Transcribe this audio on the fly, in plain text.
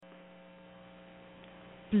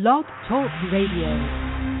Blog Talk Radio.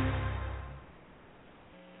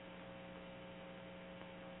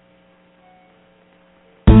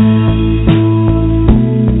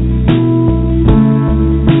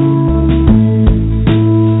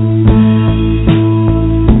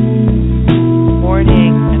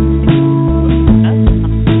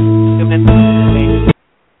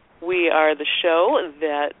 The show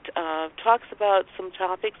that talks about some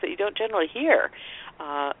topics that you don't generally hear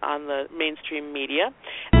on the mainstream media.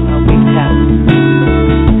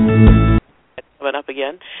 Coming up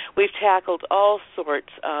again, we've tackled all sorts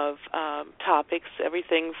of topics,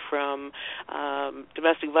 everything from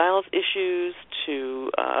domestic violence issues to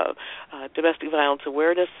Domestic Violence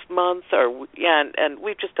Awareness Month, and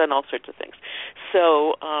we've just done all sorts of things.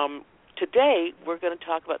 So today we're going to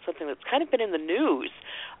talk about something that's kind of been in the news.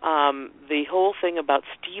 The whole thing about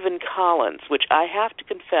Stephen Collins, which I have to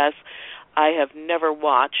confess I have never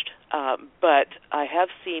watched, but I have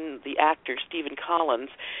seen the actor Stephen Collins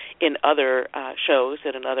in other shows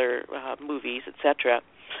and in other movies, etc.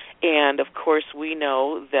 And, of course, we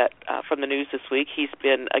know that from the news this week he's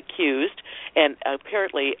been accused and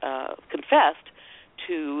apparently confessed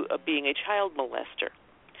to being a child molester.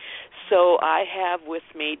 So I have with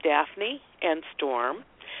me Daphne and Storm.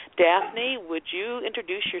 Daphne, would you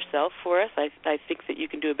introduce yourself for us? I think that you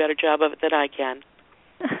can do a better job of it than I can.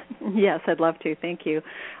 Yes, I'd love to. Thank you.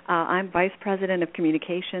 I'm Vice President of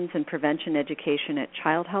Communications and Prevention Education at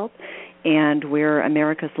Childhelp, and we're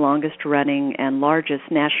America's longest-running and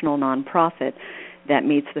largest national nonprofit that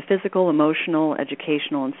meets the physical, emotional,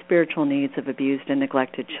 educational, and spiritual needs of abused and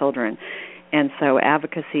neglected children. And so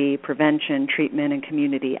advocacy, prevention, treatment, and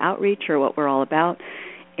community outreach are what we're all about.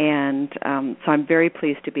 And so I'm very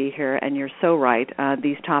pleased to be here, and you're so right.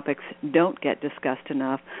 These topics don't get discussed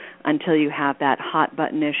enough until you have that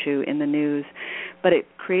hot-button issue in the news. But it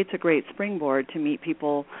creates a great springboard to meet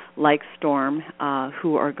people like Storm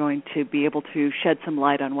who are going to be able to shed some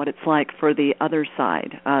light on what it's like for the other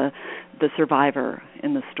side, the survivor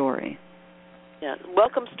in the story. Yeah.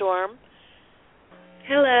 Welcome, Storm.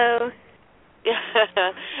 Hello.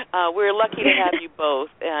 We're lucky to have you both,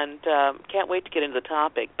 and can't wait to get into the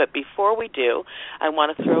topic. But before we do, I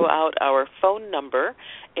want to throw out our phone number,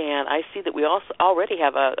 and I see that we also already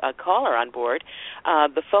have a caller on board.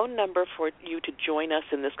 The phone number for you to join us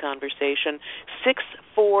in this conversation,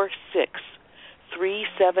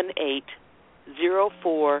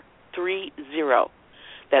 646-378-0430.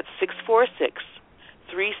 That's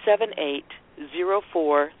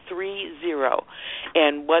 646-378-0430.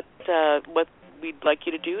 And what we'd like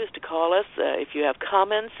you to do is to call us if you have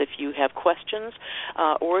comments, if you have questions,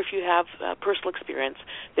 or if you have personal experience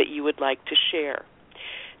that you would like to share.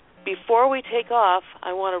 Before we take off,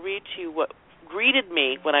 I want to read to you what greeted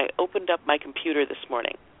me when I opened up my computer this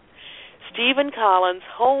morning. Stephen Collins,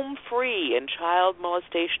 home free in child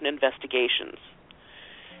molestation investigations.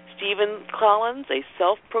 Stephen Collins, a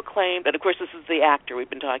self-proclaimed, and of course this is the actor we've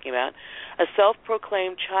been talking about, a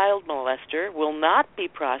self-proclaimed child molester, will not be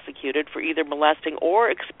prosecuted for either molesting or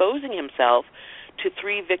exposing himself to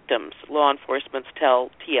 3 victims, law enforcement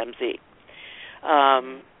tell TMZ.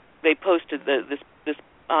 They posted, this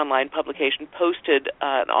online publication posted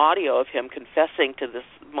an audio of him confessing to this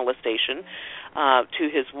molestation to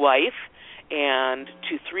his wife and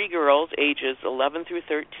to 3 girls ages 11 through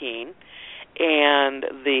 13. And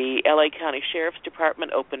the L.A. County Sheriff's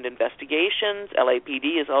Department opened investigations.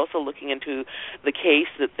 LAPD is also looking into the case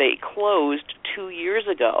that they closed 2 years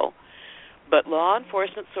ago. But law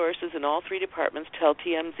enforcement sources in all 3 departments tell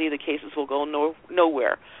TMZ the cases will go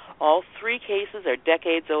nowhere. All 3 cases are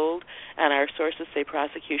decades old, and our sources say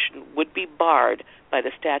prosecution would be barred by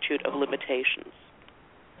the statute of limitations.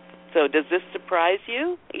 So does this surprise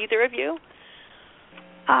you, either of you?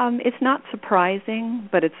 It's not surprising,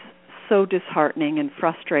 but it's so disheartening and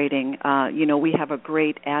frustrating. We have a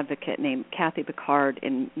great advocate named Kathy Picard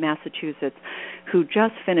in Massachusetts who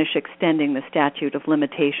just finished extending the statute of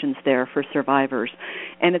limitations there for survivors.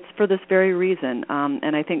 And it's for this very reason.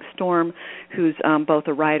 And I think Storm, who's both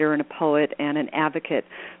a writer and a poet and an advocate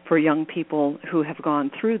for young people who have gone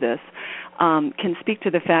through this, can speak to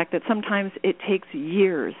the fact that sometimes it takes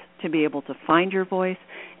years to be able to find your voice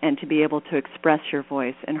and to be able to express your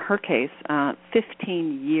voice. In her case,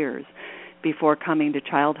 15 years before coming to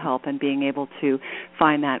Childhelp and being able to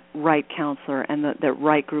find that right counselor and the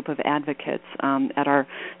right group of advocates at our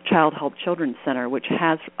Childhelp Children's Center, which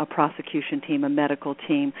has a prosecution team, a medical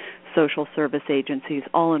team, social service agencies,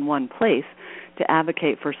 all in one place to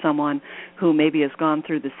advocate for someone who maybe has gone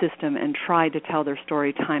through the system and tried to tell their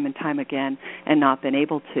story time and time again and not been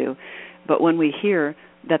able to. But when we hear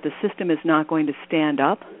that the system is not going to stand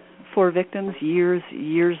up for victims years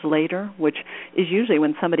later, which is usually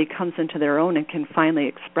when somebody comes into their own and can finally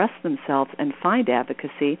express themselves and find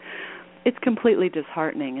advocacy. It's completely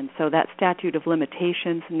disheartening, and so that statute of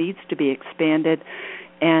limitations needs to be expanded,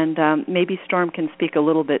 and maybe Storm can speak a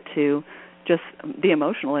little bit to just the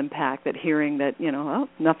emotional impact that hearing that,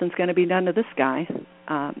 nothing's going to be done to this guy,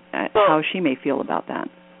 how she may feel about that.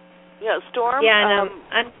 Yeah, Storm,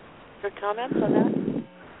 your comments on that?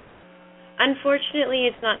 Unfortunately,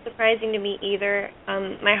 it's not surprising to me either.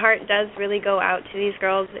 My heart does really go out to these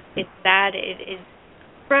girls. It's sad. It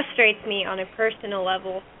frustrates me on a personal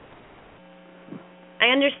level. I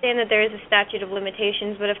understand that there is a statute of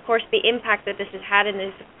limitations, but of course the impact that this has had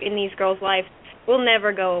in these girls' lives will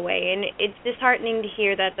never go away. And it's disheartening to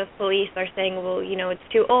hear that the police are saying, well, it's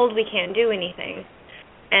too old, we can't do anything.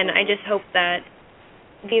 And I just hope that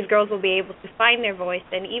these girls will be able to find their voice,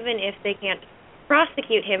 and even if they can't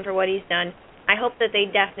prosecute him for what he's done, I hope that they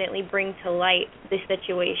definitely bring to light the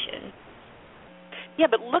situation. Yeah,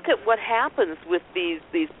 but look at what happens with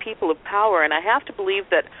these people of power, and I have to believe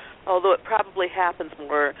that although it probably happens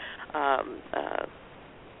more, I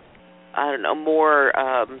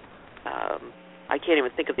can't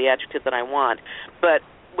even think of the adjective that I want, but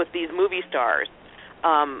with these movie stars,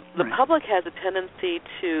 the public has a tendency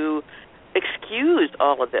to excuse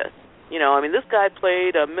all of this. This guy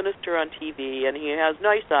played a minister on TV, and he has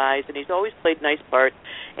nice eyes, and he's always played nice parts,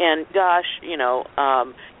 and gosh, he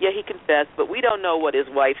confessed, but we don't know what his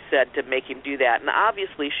wife said to make him do that, and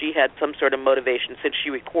obviously she had some sort of motivation since she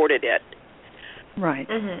recorded it. Right.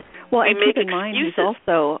 Mm-hmm. Well, and keep in mind,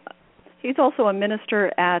 he's also a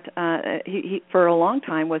minister at, he for a long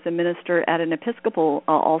time was a minister at an Episcopal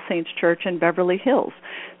All Saints Church in Beverly Hills.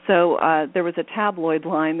 So there was a tabloid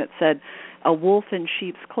line that said, "A wolf in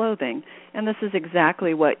sheep's clothing," and this is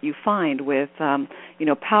exactly what you find with,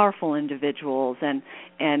 powerful individuals and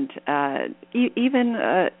even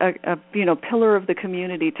a pillar of the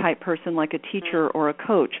community type person like a teacher or a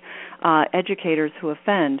coach, educators who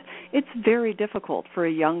offend. It's very difficult for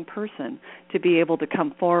a young person to be able to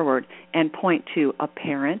come forward and point to a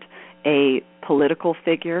parent, a political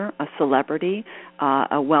figure, a celebrity,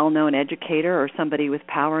 a well-known educator, or somebody with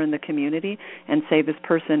power in the community, and say this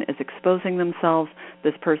person is exposing themselves,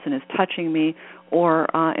 this person is touching me, or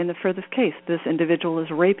in the furthest case, this individual is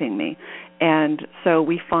raping me. And so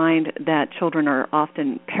we find that children are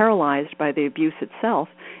often paralyzed by the abuse itself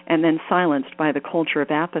and then silenced by the culture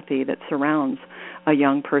of apathy that surrounds a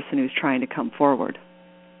young person who's trying to come forward.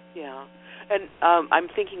 Yeah. And I'm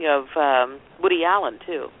thinking of Woody Allen,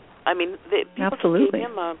 too. People Absolutely. Gave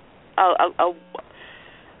him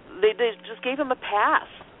they just gave him a pass,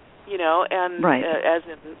 and right. As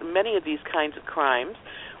in many of these kinds of crimes,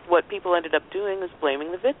 what people ended up doing is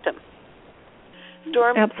blaming the victim.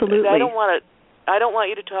 Storm, absolutely. I don't want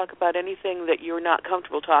you to talk about anything that you're not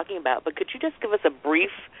comfortable talking about, but could you just give us a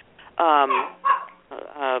brief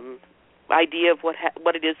idea of what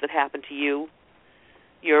it is that happened to you?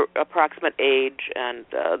 Your approximate age, and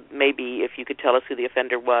maybe if you could tell us who the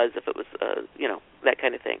offender was, if it was, that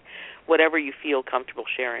kind of thing. Whatever you feel comfortable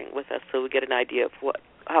sharing with us, so we get an idea of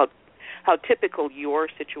how typical your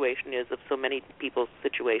situation is of so many people's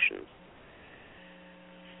situations.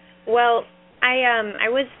 Well, I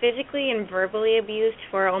was physically and verbally abused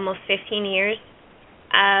for almost 15 years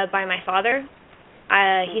by my father.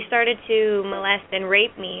 He started to molest and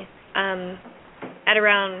rape me at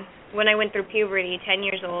around when I went through puberty, 10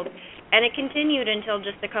 years old, and it continued until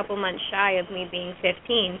just a couple months shy of me being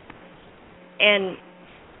 15. And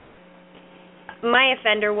my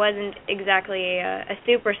offender wasn't exactly a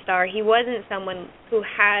superstar. He wasn't someone who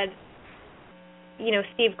had,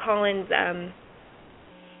 Steve Collins'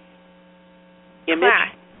 image?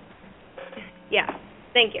 Class. Yeah,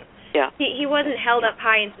 thank you. Yeah. He wasn't held up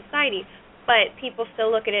high in society, but people still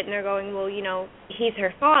look at it and they're going, well, he's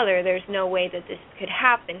her father. There's no way that this could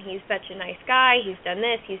happen. He's such a nice guy. He's done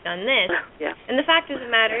this. He's done this. Yeah. And the fact of the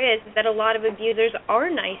matter is that a lot of abusers are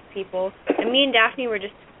nice people. And me and Daphne were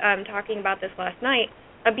just talking about this last night.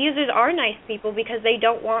 Abusers are nice people because they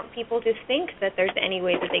don't want people to think that there's any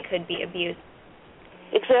way that they could be abused.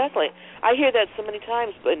 Exactly. I hear that so many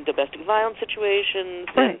times in domestic violence situations,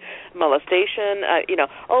 and molestation,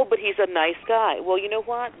 but he's a nice guy. Well, you know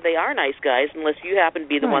what? They are nice guys unless you happen to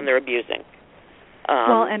be the one they're abusing.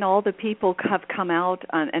 Well, and all the people have come out,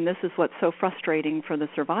 and this is what's so frustrating for the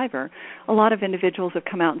survivor. A lot of individuals have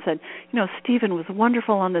come out and said, Stephen was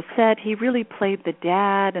wonderful on the set. He really played the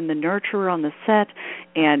dad and the nurturer on the set.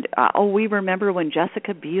 And, we remember when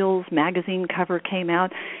Jessica Biel's magazine cover came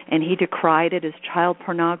out, and he decried it as child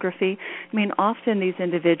pornography. Often these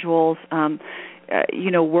individuals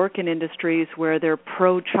work in industries where they're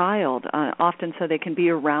pro-child, often so they can be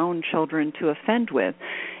around children to offend with.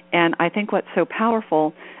 And I think what's so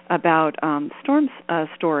powerful about Storm's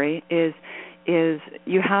story is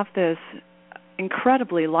you have this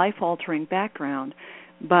incredibly life-altering background,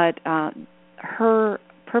 but her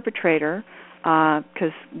perpetrator,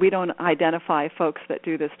 because we don't identify folks that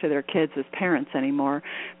do this to their kids as parents anymore,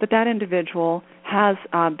 but that individual has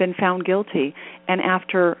been found guilty. And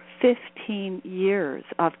after 15 years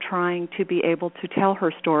of trying to be able to tell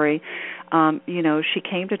her story, she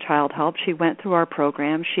came to Childhelp, she went through our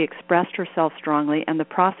program, she expressed herself strongly, and the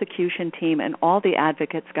prosecution team and all the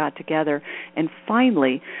advocates got together, and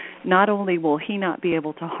finally, not only will he not be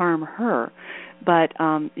able to harm her, but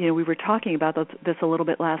we were talking about this a little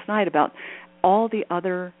bit last night about all the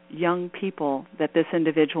other young people that this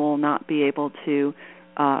individual will not be able to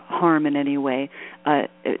harm in any way,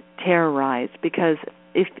 terrorize, because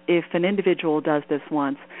if an individual does this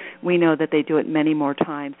once, we know that they do it many more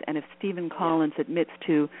times. And if Stephen Collins admits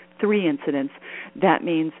to 3 incidents, that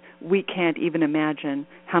means we can't even imagine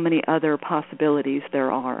how many other possibilities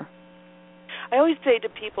there are. I always say to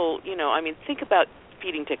people, think about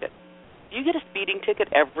speeding ticket. Do you get a speeding ticket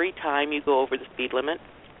every time you go over the speed limit?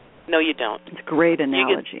 No, you don't. It's a great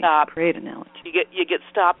analogy. You get stopped. Great analogy. You get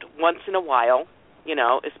stopped once in a while,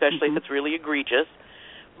 especially if it's really egregious.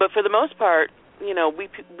 But for the most part, we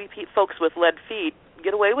folks with lead feet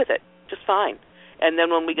get away with it just fine. And then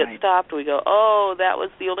when we get stopped, we go, oh, that was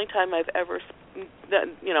the only time I've ever,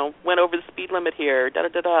 went over the speed limit here,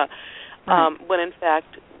 da-da-da-da. Right. When in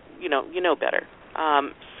fact, you know better.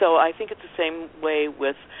 So I think it's the same way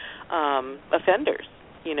with offenders.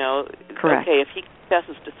 Correct. Okay, if he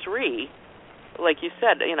confesses to 3, like you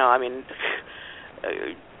said,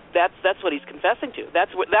 that's what he's confessing to.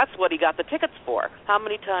 That's what he got the tickets for. How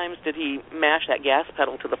many times did he mash that gas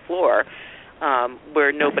pedal to the floor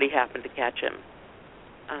where nobody happened to catch him?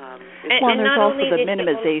 And there's also the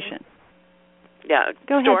minimization.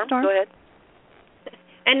 Go ahead, Storm. Go ahead.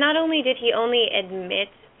 And not only did he only admit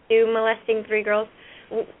to molesting 3 girls,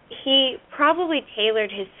 he probably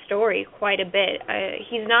tailored his story quite a bit.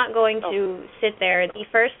 He's not going to sit there the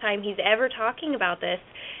first time he's ever talking about this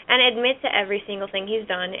and admit to every single thing he's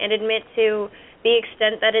done and admit to the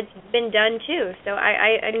extent that it's been done too. So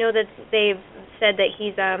I know that they've said that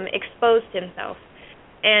he's exposed himself.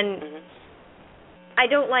 And I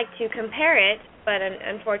don't like to compare it, but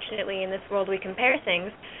unfortunately in this world we compare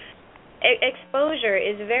things. Exposure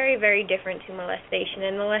is very, very different to molestation,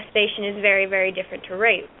 and molestation is very, very different to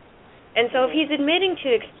rape. And so if he's admitting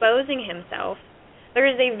to exposing himself, there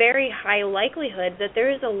is a very high likelihood that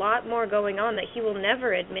there is a lot more going on that he will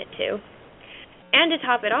never admit to. And to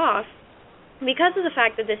top it off, because of the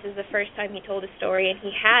fact that this is the first time he told a story, and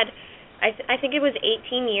he had, I think it was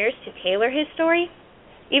 18 years to tailor his story,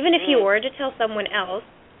 even if he were to tell someone else,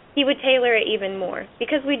 he would tailor it even more,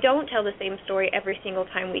 because we don't tell the same story every single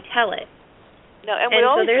time we tell it. No, and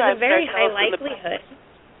so there's a very high likelihood.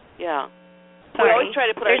 We always try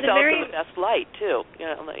to put ourselves in the best light, too.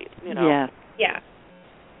 Yeah.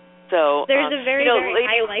 So there's a very, very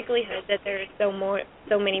high likelihood that there's so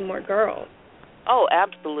many more girls. Oh,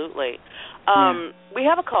 absolutely. We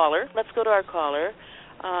have a caller. Let's go to our caller.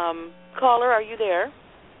 Caller, are you there?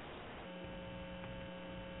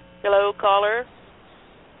 Hello, caller?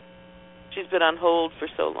 She's been on hold for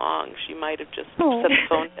so long, she might have just set the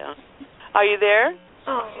phone down. Are you there?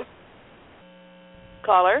 Oh.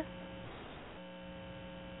 Caller?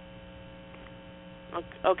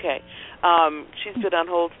 Okay. She's been on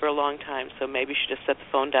hold for a long time, so maybe she just set the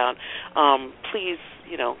phone down. Please,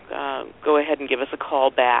 go ahead and give us a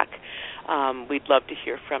call back. We'd love to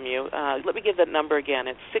hear from you. Let me give that number again.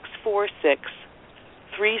 It's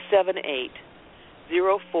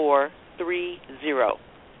 646-378-0430.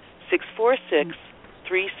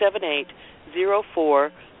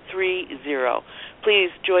 646-378-0430.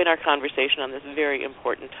 Please join our conversation on this very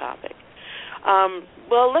important topic.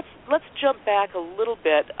 Well, let's jump back a little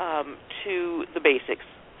bit to the basics,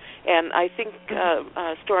 and I think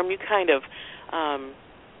Storm, you kind of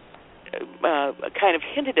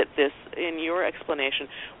hinted at this in your explanation.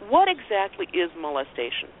 What exactly is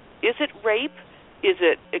molestation? Is it rape? Is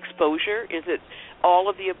it exposure? Is it all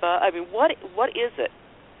of the above? I mean, what is it?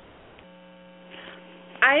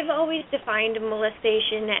 I've always defined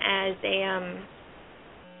molestation as a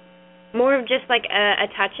more of just like a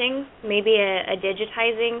touching, maybe a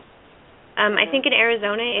digitizing. I think in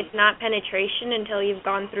Arizona it's not penetration until you've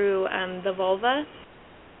gone through the vulva.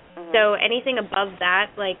 So anything above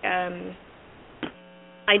that, like I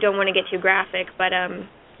don't want to get too graphic, but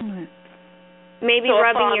maybe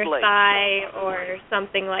rubbing your thigh or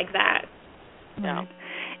something like that. Right.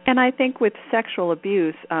 And I think with sexual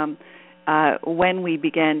abuse, when we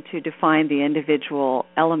begin to define the individual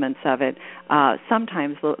elements of it,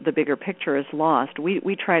 sometimes the bigger picture is lost.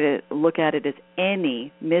 We try to look at it as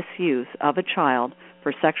any misuse of a child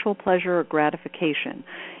for sexual pleasure or gratification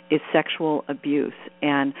is sexual abuse,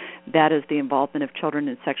 and that is the involvement of children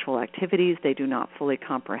in sexual activities they do not fully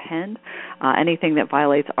comprehend, anything that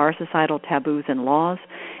violates our societal taboos and laws.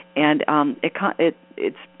 And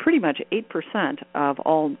it's pretty much 8% of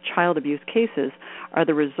all child abuse cases are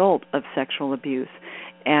the result of sexual abuse.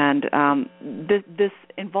 And this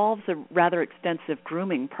involves a rather extensive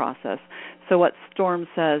grooming process. So what Storm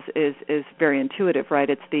says is very intuitive, right?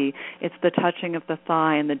 It's the touching of the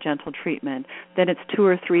thigh and the gentle treatment. Then it's 2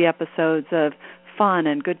 or 3 episodes of fun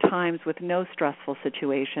and good times with no stressful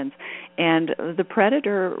situations. And the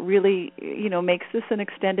predator really, makes this an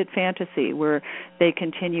extended fantasy where they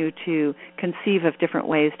continue to conceive of different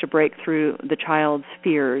ways to break through the child's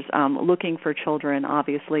fears, looking for children,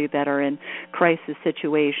 obviously, that are in crisis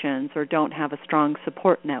situations or don't have a strong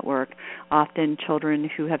support network, often children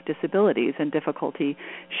who have disabilities and difficulty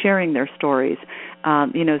sharing their stories.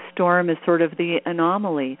 Storm is sort of the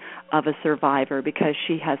anomaly of a survivor because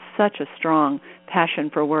she has such a strong passion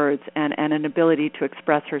for words and an ability to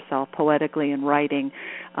express herself poetically in writing,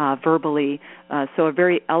 verbally. So a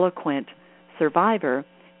very eloquent survivor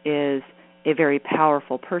is a very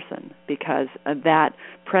powerful person because that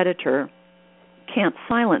predator can't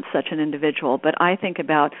silence such an individual. But I think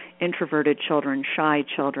about introverted children, shy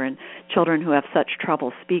children, children who have such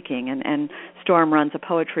trouble speaking, and Storm runs a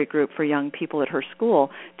poetry group for young people at her school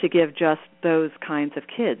to give just those kinds of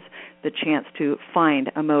kids the chance to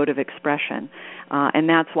find a mode of expression. And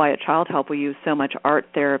that's why at Childhelp we use so much art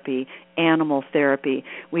therapy, animal therapy.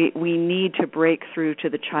 We need to break through to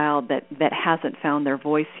the child that hasn't found their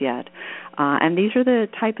voice yet. And these are the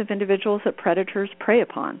type of individuals that predators prey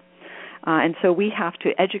upon. And so we have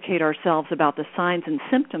to educate ourselves about the signs and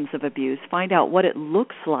symptoms of abuse, find out what it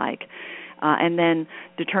looks like, and then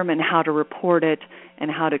determine how to report it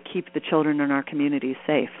and how to keep the children in our communities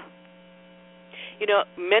safe.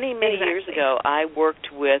 Many years ago, I worked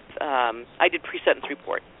with, I did pre-sentence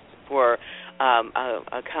report for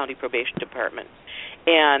a county probation department.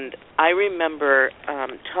 And I remember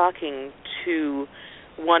talking to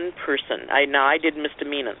one person. I did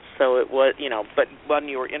misdemeanants, so it was, but when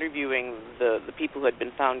you were interviewing the people who had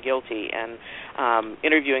been found guilty and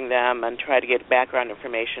interviewing them and try to get background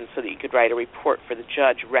information so that you could write a report for the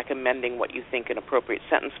judge recommending what you think an appropriate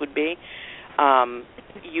sentence would be,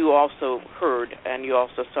 you also heard and you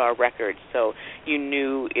also saw records, so you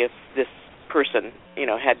knew if this person,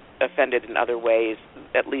 had offended in other ways,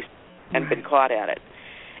 at least, and been caught at it.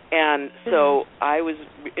 And so I was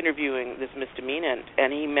interviewing this misdemeanant,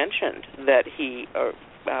 and he mentioned that he, or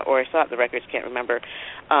I saw it in the records, can't remember,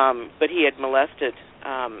 but he had molested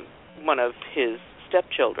one of his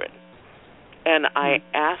stepchildren. And I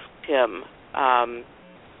asked him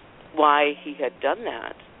why he had done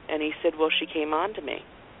that, and he said, well, she came on to me.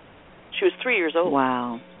 She was 3 years old.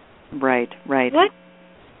 Wow. Right. What?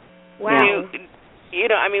 Wow.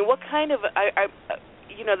 What kind of...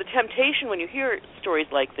 the temptation when you hear stories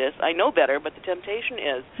like this, I know better, but the temptation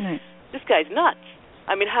is, this guy's nuts.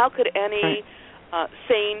 How could any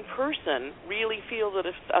sane person really feel that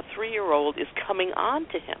a 3-year-old is coming on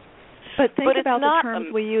to him? But think about the terms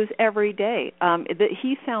we use every day.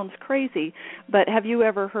 He sounds crazy, but have you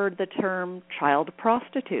ever heard the term child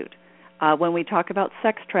prostitute? When we talk about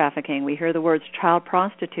sex trafficking, we hear the words child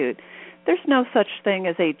prostitute. There's no such thing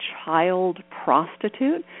as a child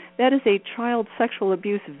prostitute. That is a child sexual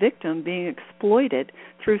abuse victim being exploited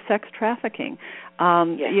through sex trafficking.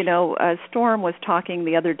 Yes. Storm was talking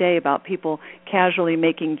the other day about people casually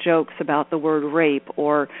making jokes about the word rape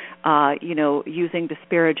or, using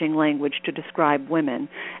disparaging language to describe women,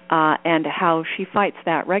 and how she fights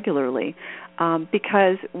that regularly.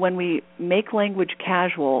 Because when we make language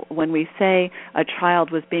casual, when we say a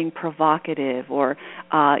child was being provocative or,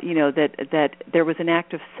 that there was an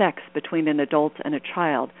act of sex between an adult and a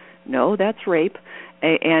child, no, that's rape.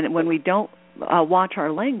 And when we don't watch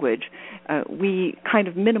our language, we kind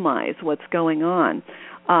of minimize what's going on.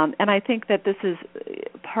 And I think that this is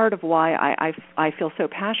part of why I feel so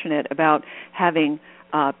passionate about having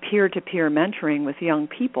peer-to-peer mentoring with young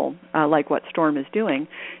people, like what Storm is doing,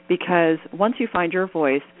 because once you find your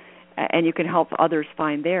voice and you can help others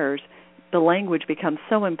find theirs, the language becomes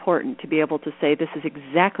so important to be able to say this is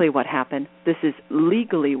exactly what happened, this is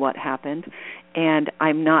legally what happened, and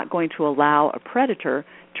I'm not going to allow a predator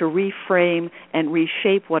to reframe and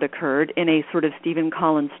reshape what occurred in a sort of Stephen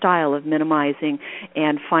Collins style of minimizing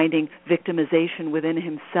and finding victimization within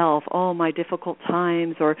himself. Oh, my difficult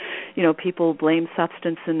times, or, people blame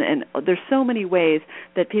substance, and there's so many ways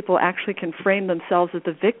that people actually can frame themselves as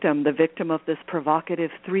the victim of this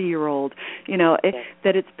provocative 3-year-old,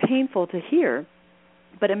 that it's painful to hear.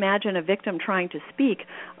 But imagine a victim trying to speak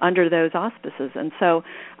under those auspices. And so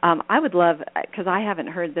I would love, because I haven't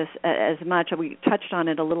heard this as much, we touched on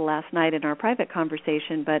it a little last night in our private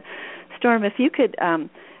conversation, but Storm, if you could,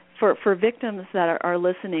 for victims that are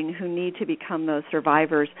listening who need to become those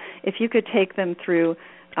survivors, if you could take them through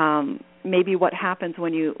maybe what happens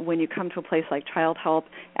when you come to a place like Childhelp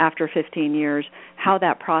after 15 years, how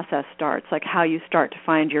that process starts, like how you start to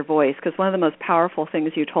find your voice. Because one of the most powerful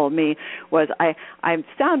things you told me was, I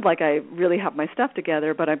sound like I really have my stuff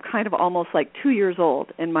together, but I'm kind of almost like 2 years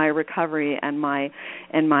old in my recovery and my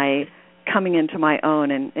coming into my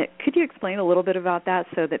own. And could you explain a little bit about that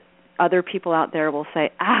so that other people out there will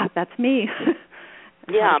say, that's me?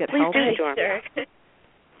 Yeah, please do, Storm. Sure.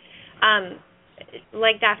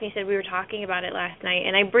 Like Daphne said, we were talking about it last night,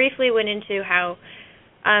 and I briefly went into how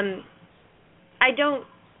I don't,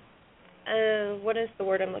 what is the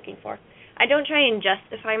word I'm looking for? I don't try and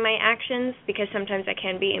justify my actions because sometimes I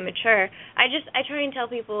can be immature. I try and tell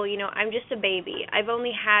people, I'm just a baby. I've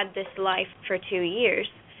only had this life for 2 years,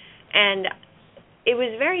 and it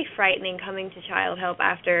was very frightening coming to Childhelp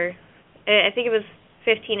after, I think it was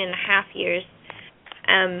 15 and a half years.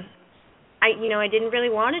 I didn't really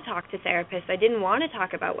want to talk to therapists. I didn't want to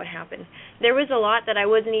talk about what happened. There was a lot that I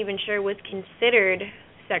wasn't even sure was considered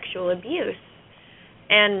sexual abuse.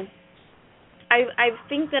 And I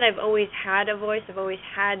think that I've always had a voice. I've always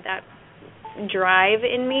had that drive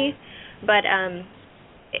in me. But,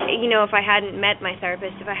 if I hadn't met my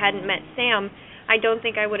therapist, if I hadn't met Sam, I don't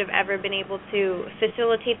think I would have ever been able to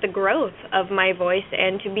facilitate the growth of my voice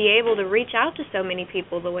and to be able to reach out to so many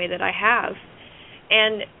people the way that I have.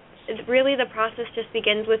 And really the process just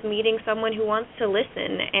begins with meeting someone who wants to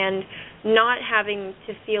listen and not having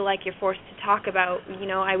to feel like you're forced to talk about,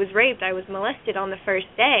 I was raped, I was molested on the first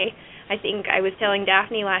day. I think I was telling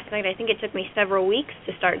Daphne last night, I think it took me several weeks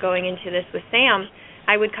to start going into this with Sam.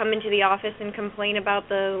 I would come into the office and complain about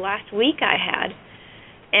the last week I had.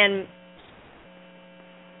 And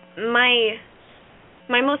my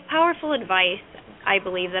most powerful advice, I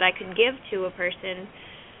believe, that I could give to a person,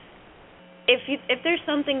 if there's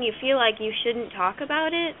something you feel like you shouldn't talk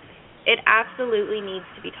about it absolutely needs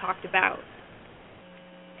to be talked about.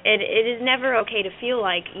 It is never okay to feel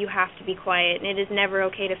like you have to be quiet, and it is never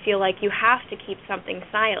okay to feel like you have to keep something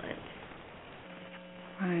silent.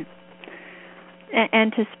 Right.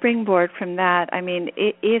 And to springboard from that, I mean,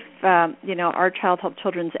 if our Childhelp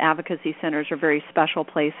Children's Advocacy Centers are very special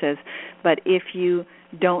places, but if you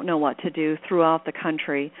don't know what to do throughout the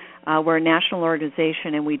country, we're a national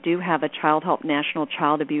organization, and we do have a Childhelp National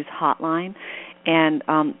Child Abuse Hotline. And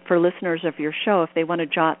for listeners of your show, if they want to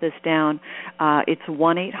jot this down, it's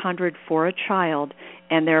 1-800-4-A-CHILD,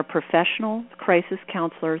 and there are professional crisis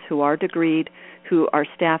counselors who are degreed, who are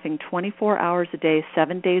staffing 24 hours a day,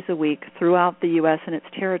 7 days a week throughout the U.S. and its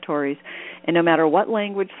territories. And no matter what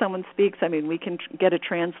language someone speaks, I mean, we can get a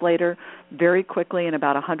translator very quickly in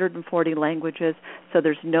about 140 languages, so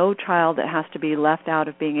there's no child that has to be left out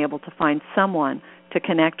of being able to find someone to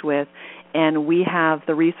connect with. And we have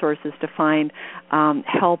the resources to find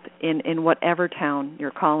help in whatever town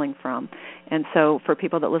you're calling from. And so for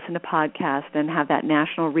people that listen to podcasts and have that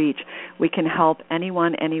national reach, we can help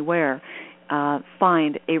anyone, anywhere,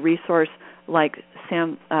 find a resource like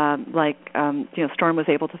Sam, Storm was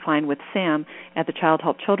able to find with Sam at the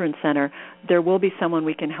Childhelp Children's Center. There will be someone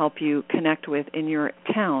we can help you connect with in your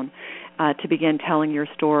town to begin telling your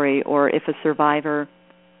story, or if a survivor,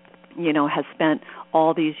 has spent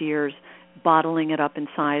all these years bottling it up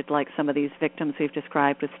inside, like some of these victims we've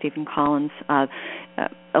described with Stephen Collins'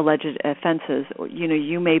 alleged offenses,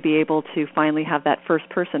 you may be able to finally have that first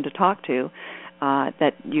person to talk to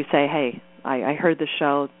that you say, hey, I heard the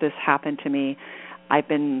show, this happened to me, I've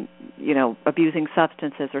been, abusing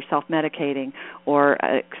substances or self-medicating or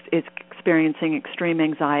experiencing extreme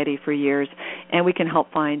anxiety for years, and we can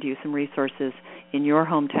help find you some resources in your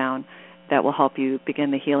hometown that will help you begin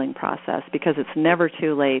the healing process, because it's never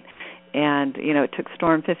too late. And, it took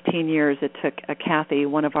Storm 15 years. It took Kathy,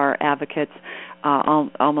 one of our advocates,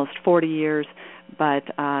 almost 40 years. But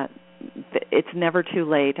it's never too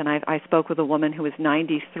late. And I spoke with a woman who was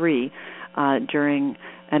 93 during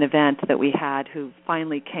an event that we had, who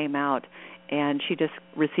finally came out. And she just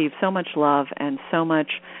received so much love and so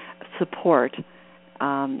much support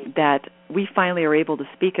that we finally are able to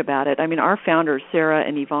speak about it. I mean, our founders, Sarah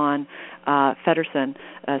and Yvonne Feddersen,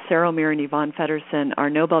 Sarah O'Meara and Yvonne Feddersen, are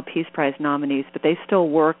Nobel Peace Prize nominees, but they still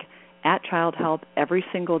work at Childhelp every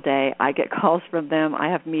single day. I get calls from them. I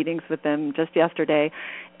have meetings with them just yesterday,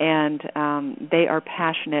 and they are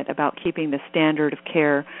passionate about keeping the standard of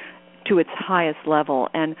care to its highest level.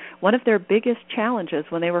 And one of their biggest challenges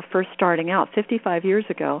when they were first starting out 55 years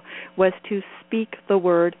ago was to speak the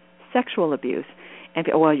word sexual abuse. And,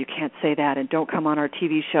 well, you can't say that, and don't come on our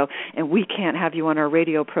TV show, and we can't have you on our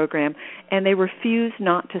radio program. And they refused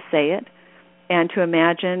not to say it. And to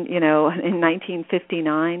imagine, in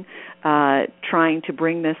 1959, trying to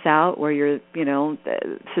bring this out where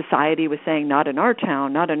society was saying, not in our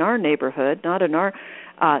town, not in our neighborhood, not in our...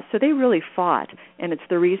 So they really fought, and it's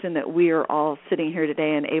the reason that we are all sitting here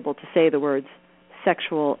today and able to say the words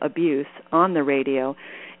sexual abuse on the radio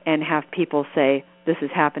and have people say, this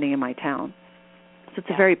is happening in my town. So it's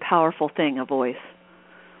a very powerful thing, a voice.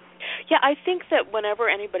 Yeah, I think that whenever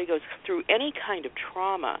anybody goes through any kind of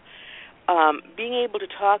trauma, being able to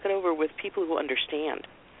talk it over with people who understand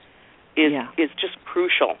is just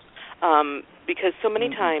crucial. Because so many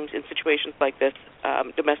times in situations like this,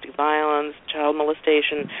 domestic violence, child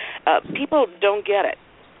molestation, people don't get it,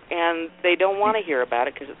 and they don't want to hear about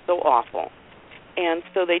it because it's so awful. And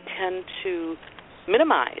so they tend to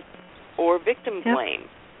minimize or victim blame.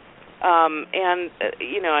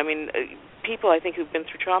 People, I think, who've been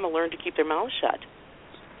through trauma learn to keep their mouths shut.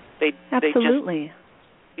 Absolutely.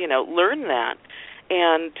 They just, learn that.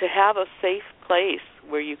 And to have a safe place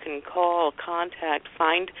where you can call, contact,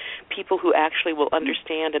 find people who actually will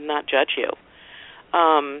understand and not judge you.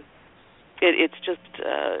 It's just,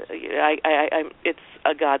 it's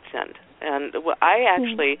a godsend. And I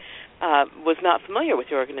actually was not familiar with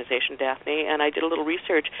your organization, Daphne, and I did a little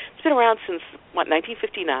research. It's been around since,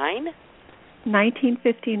 1959?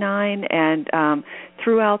 1959, and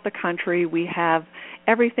throughout the country we have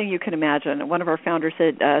everything you can imagine. One of our founders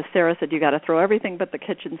said, Sarah said, you got to throw everything but the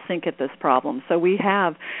kitchen sink at this problem. So we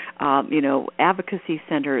have, advocacy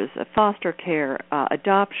centers, foster care,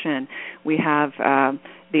 adoption. We have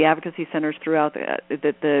the advocacy centers throughout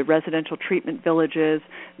the residential treatment villages,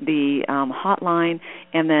 the hotline,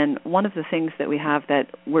 and then one of the things that we have that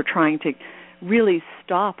we're trying to really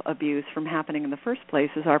stop abuse from happening in the first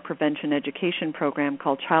place is our prevention education program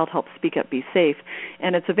called Childhelp Speak Up, Be Safe,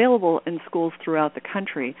 and it's available in schools throughout the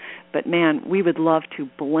country. But, man, we would love to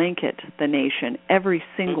blanket the nation, every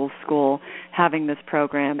single school having this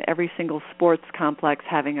program, every single sports complex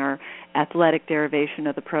having our athletic derivation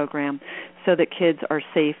of the program so that kids are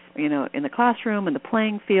safe, in the classroom, in the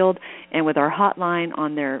playing field, and with our hotline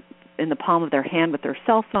in the palm of their hand with their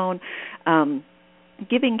cell phone.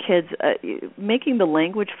 Giving kids, making the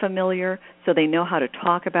language familiar so they know how to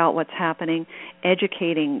talk about what's happening,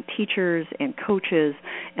 educating teachers and coaches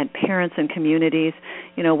and parents and communities.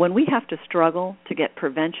 When we have to struggle to get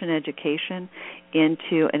prevention education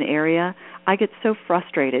into an area, I get so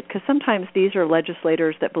frustrated because sometimes these are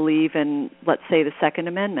legislators that believe in, let's say, the Second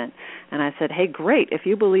Amendment. And I said, hey, great, if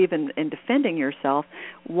you believe in defending yourself,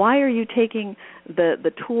 why are you taking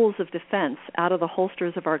the tools of defense out of the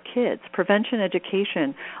holsters of our kids? Prevention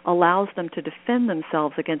education allows them to defend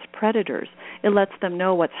themselves against predators. It lets them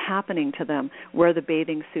know what's happening to them, where the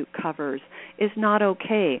bathing suit covers is not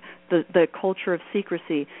okay. The culture of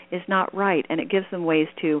secrecy is not right, and it gives them ways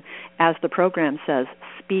to, as the program says,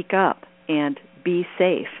 speak up and be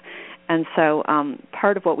safe. And so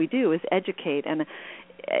part of what we do is educate. And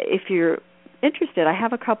if you're interested, I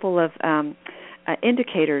have a couple of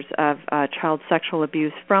indicators of child sexual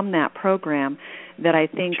abuse from that program that I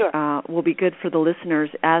think will be good for the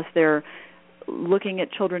listeners as they're looking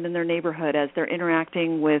at children in their neighborhood, as they're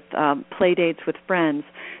interacting with play dates with friends.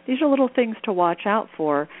 These are little things to watch out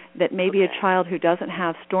for that maybe a child who doesn't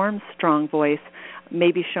have Storm's strong voice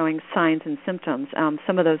may be showing signs and symptoms.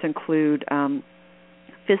 Some of those include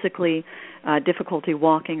physically difficulty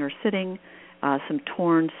walking or sitting, some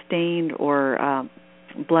torn, stained, or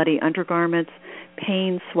bloody undergarments,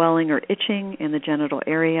 pain, swelling, or itching in the genital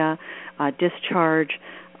area, discharge,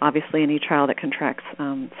 obviously any child that contracts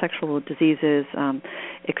sexual diseases,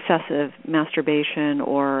 excessive masturbation,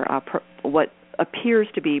 or what appears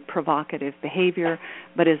to be provocative behavior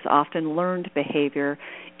but is often learned behavior,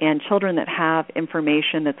 and children that have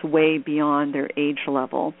information that's way beyond their age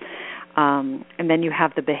level. And then you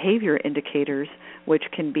have the behavior indicators, which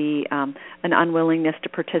can be an unwillingness to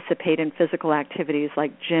participate in physical activities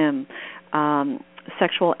like gym,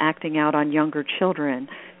 sexual acting out on younger children,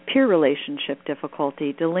 peer relationship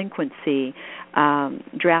difficulty, delinquency,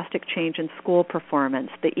 drastic change in school performance,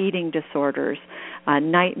 the eating disorders,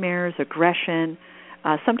 nightmares, aggression,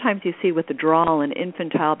 sometimes you see withdrawal and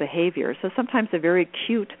infantile behavior. So sometimes a very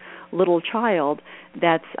cute little child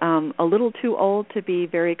that's a little too old to be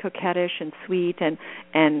very coquettish and sweet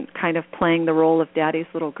and kind of playing the role of daddy's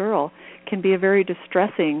little girl can be a very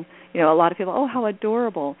distressing, a lot of people, oh, how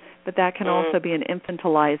adorable, but that can also be an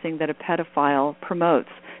infantilizing that a pedophile promotes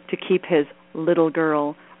to keep his little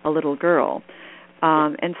girl a little girl.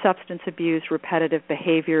 And substance abuse, repetitive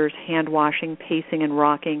behaviors, hand-washing, pacing and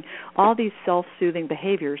rocking, all these self-soothing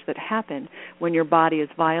behaviors that happen when your body is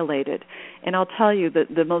violated. And I'll tell you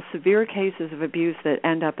that the most severe cases of abuse that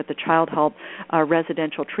end up at the Childhelp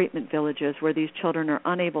residential treatment villages where these children are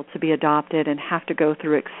unable to be adopted and have to go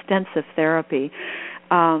through extensive therapy,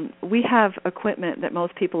 we have equipment that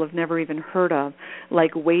most people have never even heard of,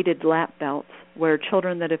 like weighted lap belts, where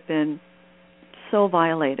children that have been so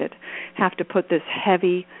violated have to put this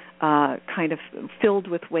heavy kind of filled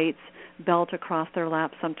with weights belt across their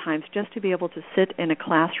lap sometimes just to be able to sit in a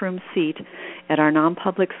classroom seat at our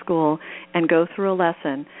non-public school and go through a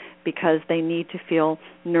lesson because they need to feel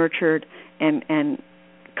nurtured and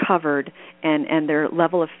covered, and their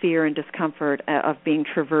level of fear and discomfort of being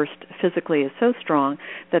traversed physically is so strong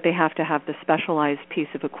that they have to have the specialized piece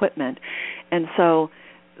of equipment. And so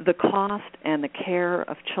the cost and the care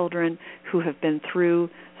of children who have been through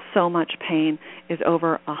so much pain is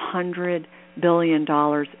over $100 billion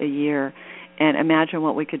a year. And imagine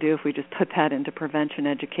what we could do if we just put that into prevention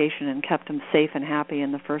education and kept them safe and happy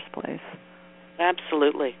in the first place.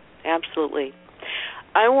 Absolutely. Absolutely.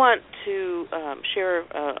 I want to share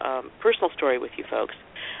a personal story with you folks.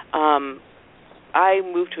 I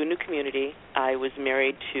moved to a new community. I was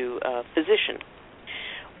married to a physician.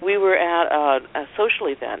 We were at a social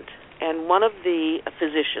event, and one of the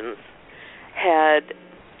physicians had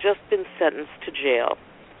just been sentenced to jail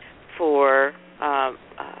for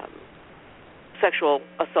sexual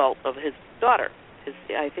assault of his daughter.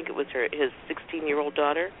 I think it was his 16-year-old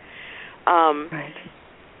daughter. Right.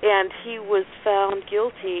 And he was found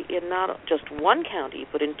guilty in not just one county,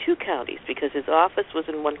 but in two counties, because his office was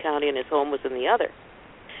in one county and his home was in the other.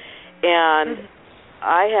 And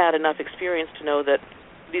I had enough experience to know that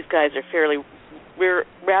these guys are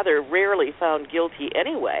rather rarely found guilty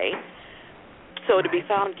anyway. So to be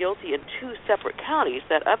found guilty in two separate counties,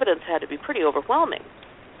 that evidence had to be pretty overwhelming.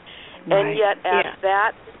 Right. And yet at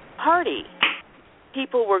that party,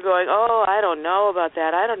 people were going, oh, I don't know about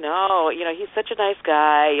that. I don't know. He's such a nice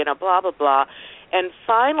guy, blah, blah, blah. And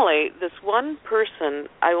finally, this one person,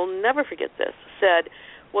 I will never forget this, said,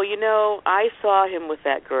 well, I saw him with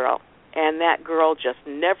that girl, and that girl just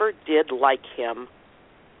never did like him.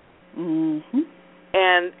 Mm-hmm.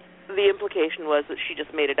 And the implication was that she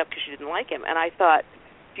just made it up because she didn't like him. And I thought,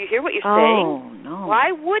 do you hear what you're saying? Oh, no.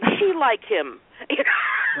 Why would she like him?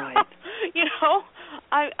 Right.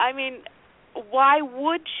 I mean, why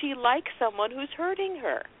would she like someone who's hurting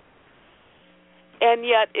her? And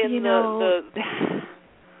yet, in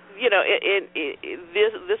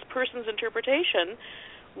this person's interpretation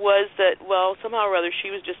was that, well, somehow or other she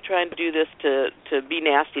was just trying to do this to be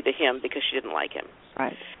nasty to him because she didn't like him.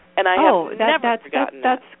 Right. And I have never forgotten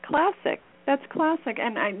that. That's classic. That's classic.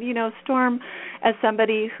 And, Storm, as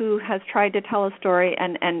somebody who has tried to tell a story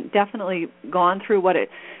and definitely gone through what it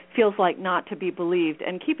feels like not to be believed,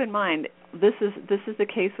 and keep in mind, this is the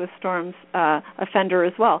case with Storm's offender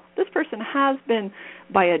as well. This person has been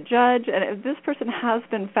by a judge, and this person has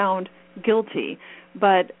been found guilty.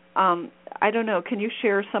 But I don't know, can you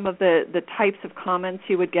share some of the types of comments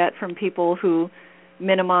you would get from people who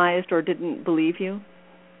minimized or didn't believe you?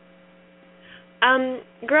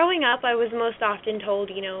 Growing up, I was most often told,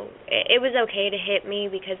 it was okay to hit me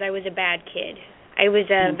because I was a bad kid. I was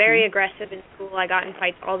very aggressive in school. I got in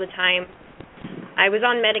fights all the time. I was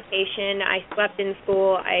on medication. I slept in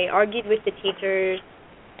school. I argued with the teachers.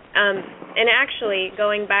 And actually,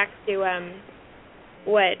 going back to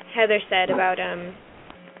what Heather said about them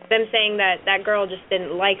saying that girl just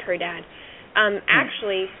didn't like her dad,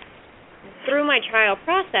 actually, through my trial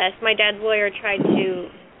process, my dad's lawyer tried to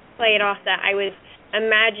play it off that I was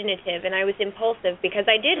imaginative and I was impulsive because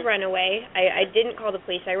I did run away. I didn't call the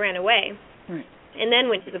police. I ran away, and then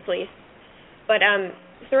went to the police. But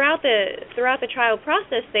throughout the trial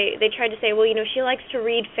process, they tried to say, well, she likes to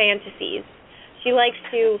read fantasies. She likes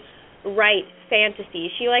to write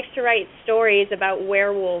fantasies. She likes to write stories about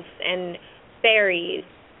werewolves and fairies.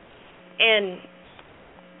 And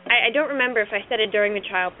I don't remember if I said it during the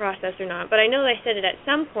trial process or not, but I know that I said it at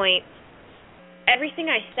some point. Everything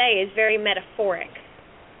I say is very metaphoric.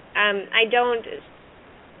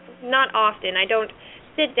 Not often, I don't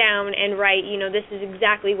sit down and write, this is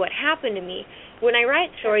exactly what happened to me. When I write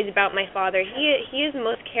stories about my father, he is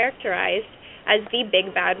most characterized as the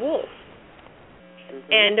big bad wolf.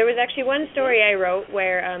 And there was actually one story I wrote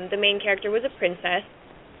where the main character was a princess,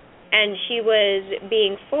 and she was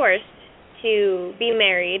being forced to be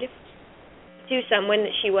married to someone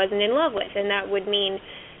that she wasn't in love with, and that would mean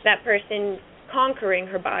that person conquering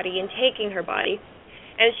her body and taking her body.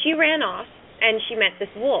 And she ran off, and she met this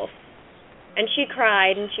wolf, and she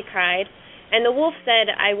cried, and the wolf said,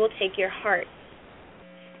 "I will take your heart."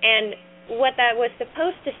 And what that was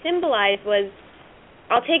supposed to symbolize was,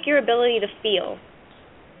 I'll take your ability to feel,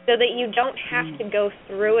 so that you don't have to go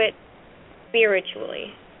through it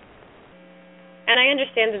spiritually. And I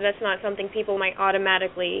understand that that's not something people might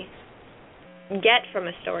automatically get from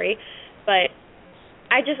a story, but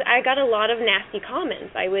I got a lot of nasty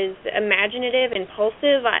comments. I was imaginative,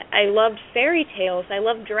 impulsive. I loved fairy tales. I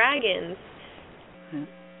loved dragons.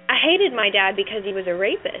 I hated my dad because he was a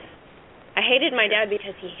rapist. I hated my dad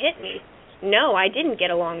because he hit me. No, I didn't get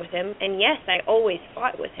along with him, and yes, I always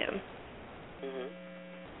fought with him.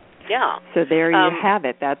 Yeah. So there you have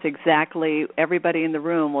it. That's exactly everybody in the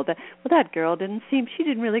room. Well, that girl she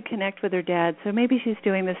didn't really connect with her dad, so maybe she's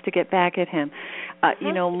doing this to get back at him.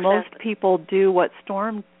 Most people do what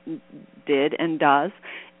Storm did and does.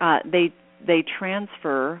 They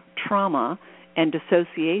transfer trauma and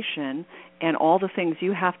dissociation and all the things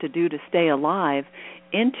you have to do to stay alive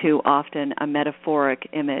into often a metaphoric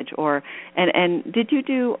image. And did you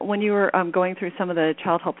do, when you were going through some of the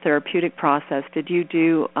Childhelp therapeutic process, did you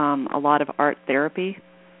do a lot of art therapy?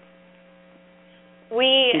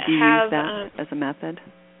 Did you use that as a method?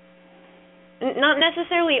 Not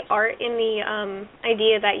necessarily art in the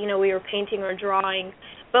idea that, we were painting or drawing,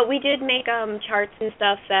 but we did make charts and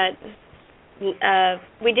stuff that,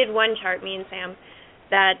 we did one chart, me and Sam,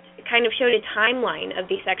 that kind of showed a timeline of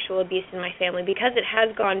the sexual abuse in my family, because it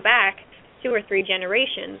has gone back 2 or 3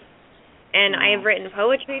 generations. And I have written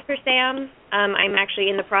poetry for Sam. I'm actually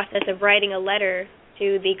in the process of writing a letter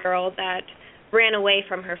to the girl that ran away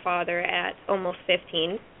from her father at almost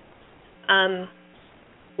 15.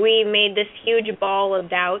 We made this huge ball of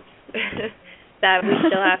doubts that we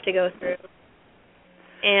still have to go through.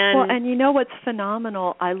 And you know what's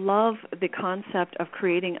phenomenal? I love the concept of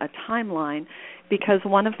creating a timeline, because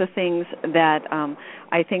one of the things that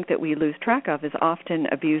I think that we lose track of is often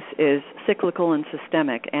abuse is cyclical and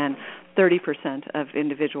systemic, and 30% of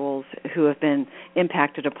individuals who have been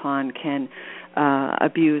impacted upon can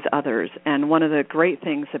abuse others. And one of the great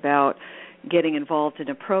things about getting involved in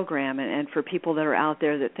a program, and for people that are out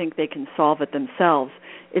there that think they can solve it themselves,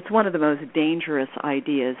 it's one of the most dangerous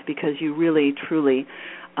ideas, because you really, truly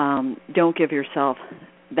don't give yourself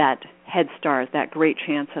that head start, that great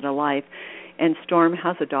chance at a life. And Storm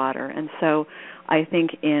has a daughter, and so I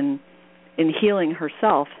think in healing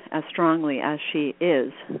herself as strongly as she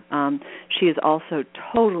is also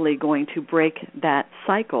totally going to break that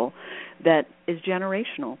cycle that is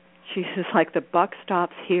generational. She's just like, the buck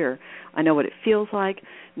stops here. I know what it feels like.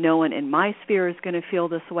 No one in my sphere is going to feel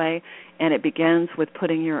this way, and it begins with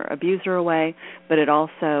putting your abuser away, but it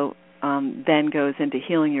also then goes into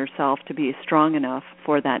healing yourself to be strong enough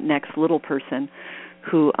for that next little person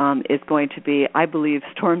who is going to be, I believe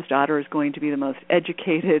Storm's daughter is going to be the most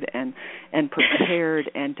educated and prepared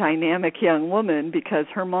and dynamic young woman, because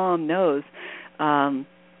her mom knows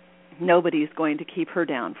nobody's going to keep her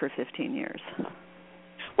down for 15 years.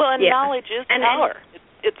 Well, and knowledge is power.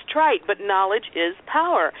 It's trite, but knowledge is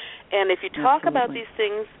power. And if you talk about these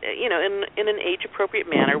things, in an age-appropriate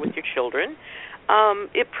manner with your children,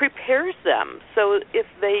 it prepares them. So if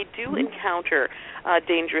they do encounter a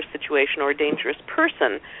dangerous situation or a dangerous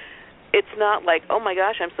person, it's not like, oh my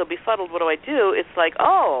gosh, I'm so befuddled, what do I do? It's like,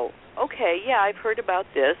 oh, okay, yeah, I've heard about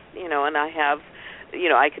this, and I have,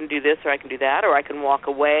 I can do this or I can do that, or I can walk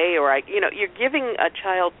away, or you're giving a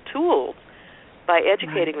child tools by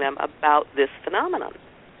educating them about this phenomenon.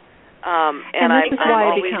 And this is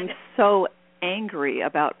why I become so angry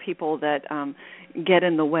about people that get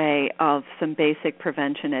in the way of some basic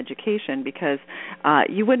prevention education, because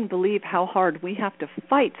you wouldn't believe how hard we have to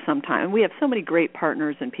fight sometimes. And we have so many great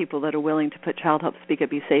partners and people that are willing to put Childhelp Speak Up,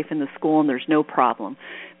 Be Safe in the school, and there's no problem.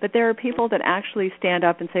 But there are people that actually stand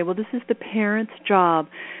up and say, well, this is the parent's job.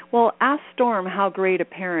 Well, ask Storm how great a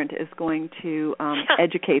parent is going to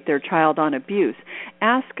educate their child on abuse.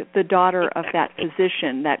 Ask the daughter of that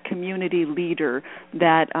physician, that community leader,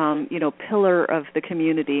 that pillar of the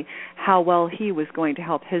community, how well he was going to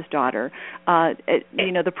help his daughter.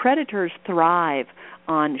 The predators thrive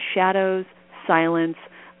on shadows, silence,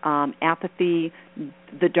 apathy,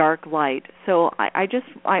 the dark light. So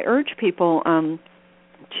I urge people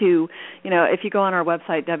to, if you go on our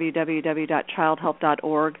website,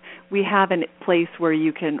 www.childhelp.org, we have a place where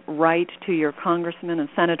you can write to your congressmen and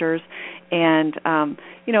senators and,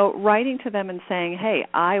 writing to them and saying, hey,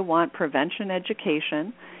 I want prevention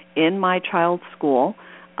education in my child's school.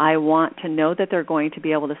 I want to know that they're going to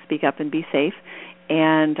be able to speak up and be safe.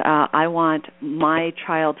 And I want my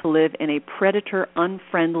child to live in a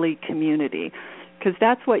predator-unfriendly community, because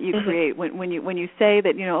that's what you create when you say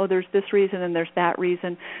that there's this reason and there's that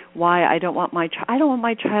reason why I don't want my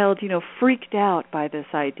child freaked out by this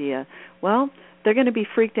idea. Well, they're going to be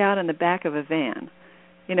freaked out in the back of a van.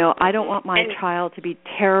 I don't want my child to be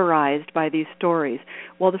terrorized by these stories.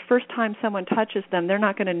 Well, the first time someone touches them, they're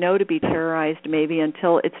not going to know to be terrorized maybe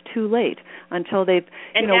until it's too late, until they've,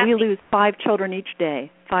 we lose 5 children each day.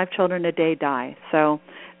 5 children a day die. So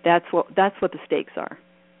that's what the stakes are.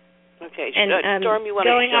 Okay. And Storm, you want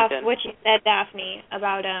going to off jump in? what you said, Daphne,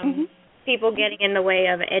 about people getting in the way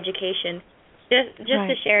of education, just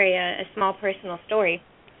to share a small personal story.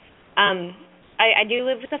 I do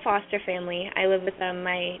live with a foster family. I live with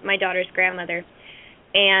my daughter's grandmother.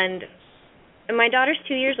 And my daughter's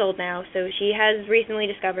 2 years old now, so she has recently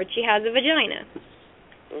discovered she has a vagina.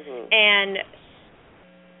 And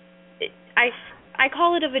I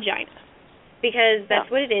call it a vagina because that's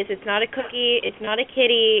what it is. It's not a cookie. It's not a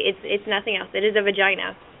kitty. It's nothing else. It is a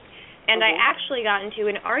vagina. And I actually got into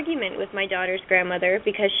an argument with my daughter's grandmother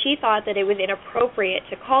because she thought that it was inappropriate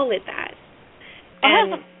to call it that.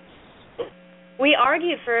 And we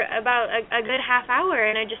argued for about a good half hour,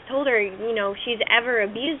 and I just told her, she's ever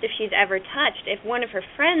abused if she's ever touched, if one of her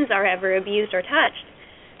friends are ever abused or touched.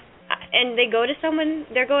 And they go to someone,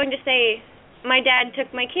 they're going to say, my dad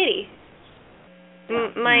took my kitty.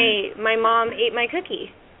 My mom ate my cookie.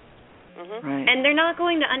 And they're not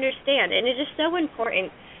going to understand. And it is so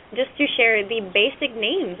important just to share the basic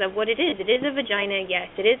names of what it is. It is a vagina, yes.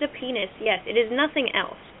 It is a penis, yes. It is nothing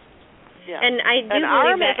else. Yeah. And I do an believe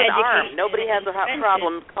arm that is an arm. Nobody has a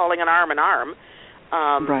problem calling an arm an arm.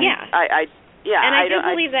 Right. Yeah. I do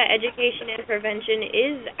believe that education and prevention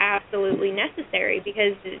is absolutely necessary,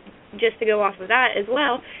 because just to go off of that as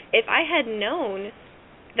well, if I had known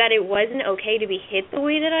that it wasn't okay to be hit the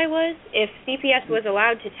way that I was, if CPS was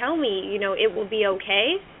allowed to tell me, it will be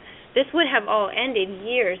okay, this would have all ended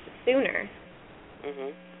years sooner.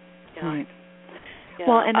 Yeah. Right. Yeah.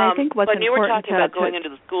 Well, and I think what's when you were important talking about going into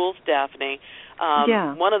the schools, Daphne,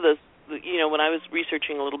 one of the, when I was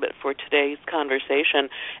researching a little bit for today's conversation,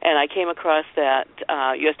 and I came across that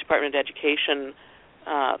U.S. Department of Education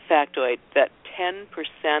factoid that 10%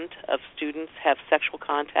 of students have sexual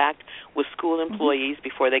contact with school employees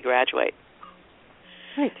before they graduate.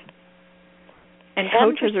 Right. And 10%.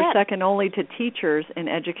 Coaches are second only to teachers and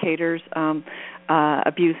educators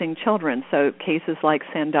abusing children. So cases like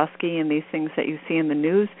Sandusky and these things that you see in the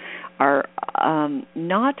news are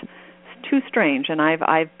not too strange. And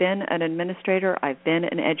I've been an administrator. I've been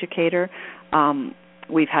an educator.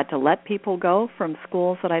 We've had to let people go from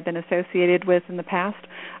schools that I've been associated with in the past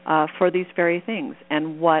for these very things.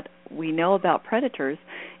 And what we know about predators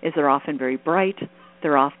is they're often very bright.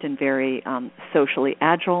 They're often very socially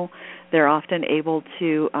agile. They're often able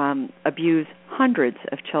to abuse hundreds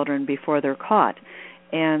of children before they're caught.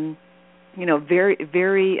 And, very,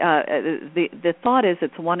 very, the thought is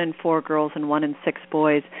it's 1 in 4 girls and 1 in 6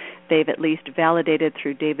 boys. They've at least validated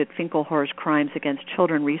through David Finkelhor's Crimes Against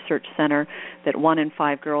Children Research Center that 1 in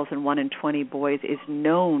 5 girls and 1 in 20 boys is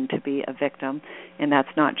known to be a victim, and that's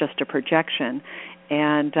not just a projection.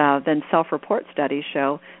 And then self-report studies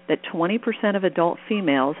show that 20% of adult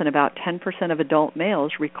females and about 10% of adult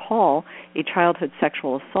males recall a childhood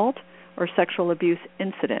sexual assault or sexual abuse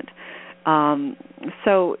incident.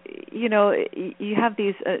 So, you have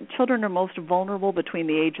these children are most vulnerable between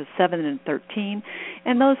the age of 7 and 13,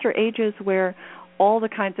 and those are ages where all the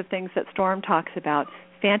kinds of things that Storm talks about,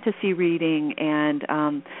 fantasy reading and,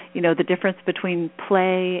 the difference between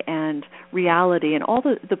play and reality and all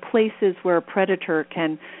the places where a predator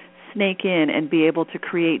can snake in and be able to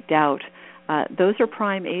create doubt, those are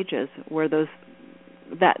prime ages where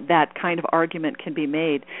that kind of argument can be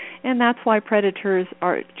made. And that's why predators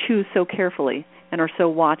choose so carefully and are so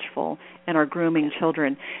watchful and are grooming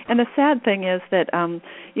children. And the sad thing is that,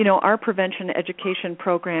 our prevention education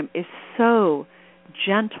program is so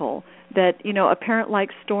gentle that, a parent like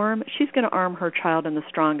Storm, she's going to arm her child in the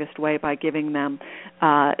strongest way by giving them,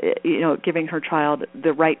 giving her child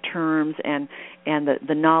the right terms and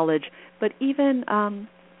the knowledge. But even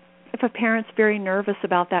if a parent's very nervous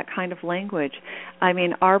about that kind of language,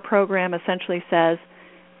 our program essentially says,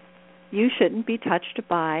 you shouldn't be touched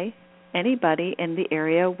by anybody in the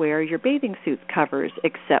area where your bathing suit covers,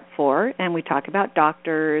 except for, and we talk about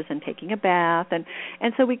doctors and taking a bath, and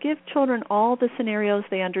so we give children all the scenarios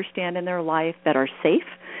they understand in their life that are safe,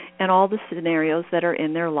 and all the scenarios that are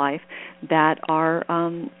in their life that are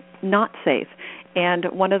not safe. And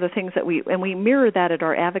one of the things that we mirror that at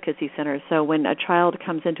our advocacy center. So when a child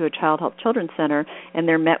comes into a Childhelp Children's Center and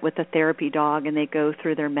they're met with a therapy dog and they go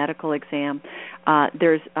through their medical exam,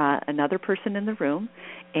 there's another person in the room,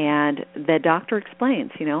 and the doctor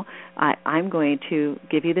explains, I'm going to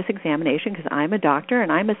give you this examination because I'm a doctor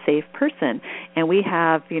and I'm a safe person. And we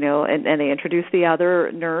have, and they introduce the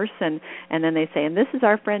other nurse, and then they say, and this is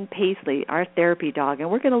our friend Paisley, our therapy dog,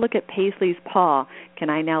 and we're going to look at Paisley's paw. Can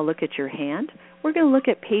I now look at your hand? We're going to look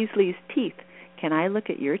at Paisley's teeth. Can I look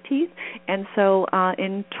at your teeth? And so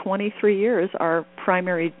in 23 years, our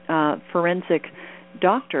primary forensic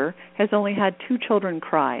doctor has only had 2 children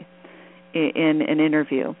cry in an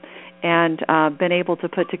interview, and been able to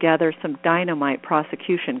put together some dynamite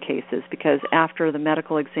prosecution cases, because after the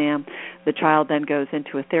medical exam, the child then goes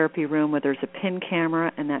into a therapy room where there's a pin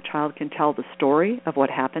camera, and that child can tell the story of what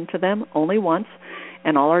happened to them only once,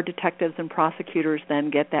 and all our detectives and prosecutors then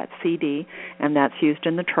get that CD, and that's used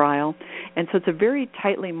in the trial. And so it's a very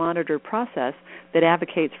tightly monitored process that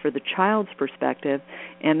advocates for the child's perspective,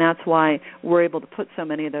 and that's why we're able to put so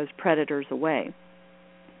many of those predators away,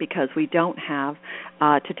 because we don't have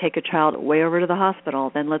to take a child way over to the hospital,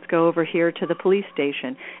 then let's go over here to the police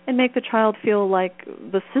station and make the child feel like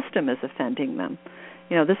the system is offending them.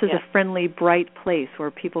 This is a friendly, bright place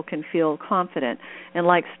where people can feel confident. And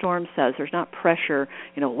like Storm says, there's not pressure,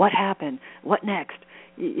 what happened, what next?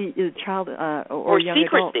 The child or young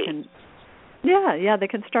adult can... Yeah, they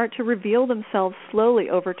can start to reveal themselves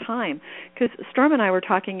slowly over time. Because Storm and I were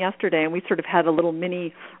talking yesterday, and we sort of had a little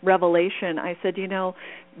mini revelation. I said,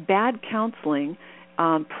 bad counseling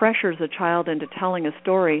pressures a child into telling a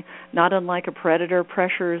story, not unlike a predator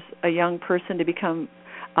pressures a young person to become,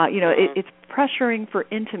 it's pressuring for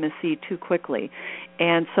intimacy too quickly.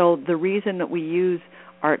 And so the reason that we use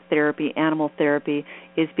art therapy, animal therapy,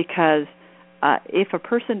 is because if a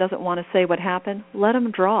person doesn't want to say what happened, let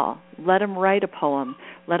them draw, let them write a poem,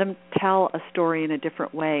 let them tell a story in a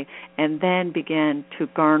different way, and then begin to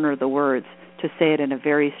garner the words to say it in a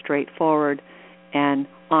very straightforward and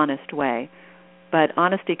honest way. But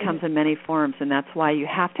honesty comes in many forms, and that's why you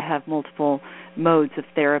have to have multiple modes of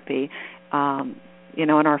therapy. And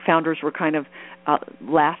our founders were kind of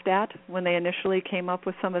laughed at when they initially came up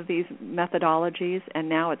with some of these methodologies, and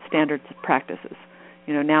now it's standards of practices.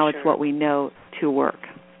 Now it's what we know to work.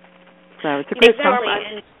 So it's a great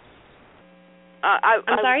concept. I was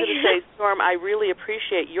going to say, Storm, I really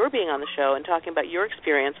appreciate your being on the show and talking about your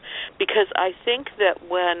experience, because I think that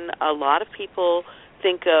when a lot of people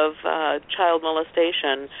think of child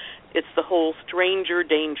molestation, it's the whole stranger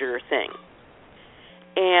danger thing.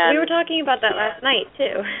 And we were talking about that last night,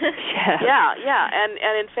 too. Yeah. And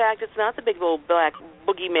in fact, it's not the big old black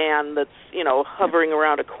boogeyman that's, hovering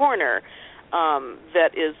around a corner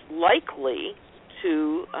that is likely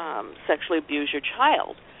to sexually abuse your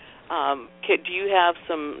child. Do you have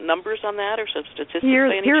some numbers on that or some statistics? Here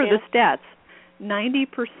are the stats.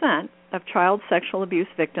 90% of child sexual abuse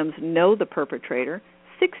victims know the perpetrator.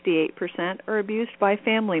 68% are abused by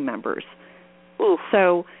family members. Oof.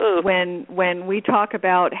 So when we talk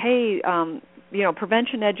about, hey,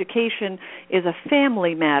 prevention education is a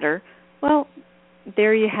family matter, well,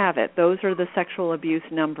 there you have it. Those are the sexual abuse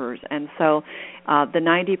numbers. And so the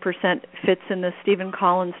 90% fits in the Stephen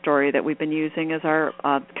Collins story that we've been using as our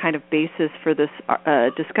kind of basis for this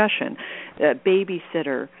discussion.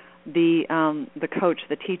 Babysitter, the coach,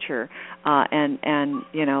 the teacher, and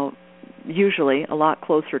usually a lot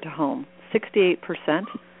closer to home. 68%.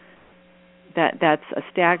 That's a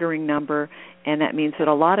staggering number, and that means that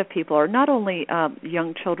a lot of people are not only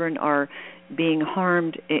young children are being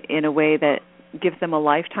harmed in a way that gives them a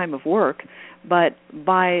lifetime of work, but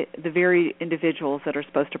by the very individuals that are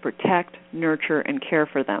supposed to protect, nurture, and care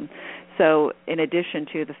for them. So in addition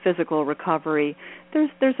to the physical recovery,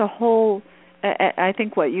 there's a whole, I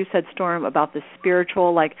think what you said, Storm, about the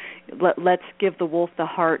spiritual, like let's give the wolf the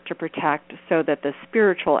heart to protect so that the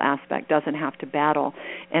spiritual aspect doesn't have to battle.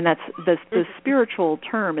 And that's the spiritual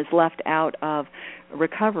term is left out of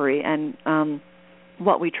recovery. And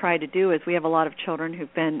what we try to do is we have a lot of children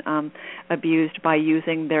who've been abused by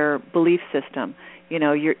using their belief system.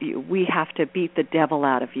 We have to beat the devil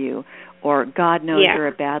out of you, or God knows you're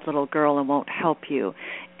a bad little girl and won't help you.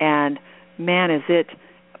 And man, is it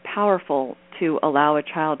powerful to allow a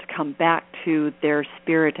child to come back to their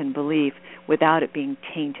spirit and belief without it being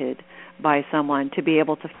tainted by someone, to be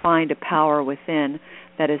able to find a power within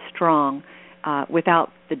that is strong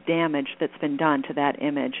without the damage that's been done to that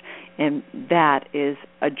image. And that is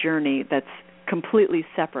a journey that's completely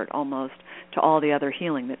separate almost to all the other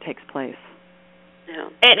healing that takes place. Yeah.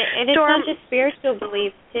 And it's not just spiritual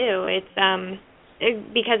beliefs, too. It's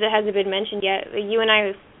because it hasn't been mentioned yet.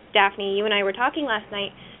 Daphne, you and I were talking last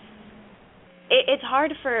night. It's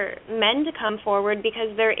hard for men to come forward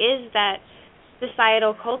because there is that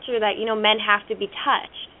societal culture that, men have to be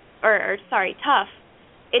tough.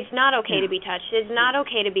 It's not okay to be touched. It's not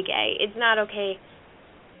okay to be gay. It's not okay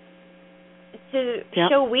to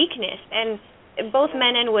show weakness. And both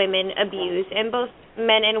men and women abuse, and both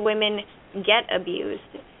men and women get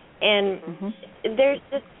abused. And there's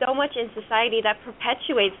just so much in society that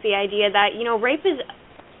perpetuates the idea that, rape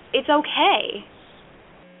it's okay.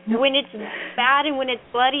 When it's bad and when it's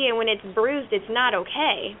bloody and when it's bruised, it's not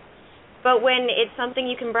okay. But when it's something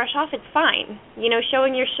you can brush off, it's fine.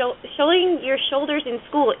 Showing your shoulders in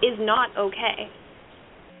school is not okay.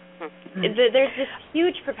 There's this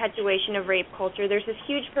huge perpetuation of rape culture. There's this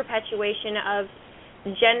huge perpetuation of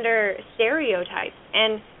gender stereotypes.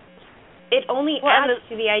 And it only adds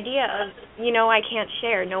to the idea of, I can't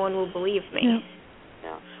share. No one will believe me.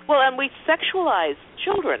 Yeah. Well, and we sexualize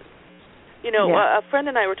children. A friend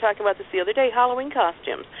and I were talking about this the other day, Halloween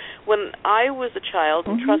costumes. When I was a child,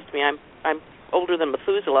 and trust me, I'm older than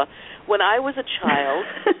Methuselah, when I was a child,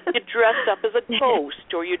 you dressed up as a ghost,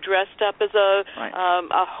 or you dressed up as a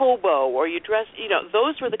hobo, or you dressed,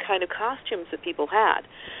 those were the kind of costumes that people had.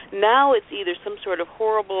 Now it's either some sort of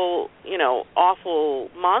horrible, awful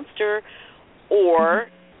monster, or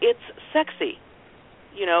it's sexy.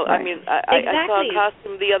 I mean, I saw a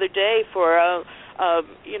costume the other day for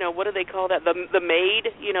what do they call that? The maid,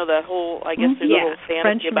 the whole, I guess there's a little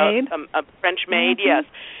fantasy about a French maid, yes.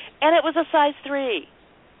 And it was a size 3.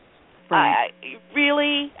 Right.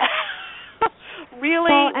 Really?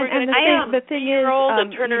 Really? Well, we're going to take a 3-year-old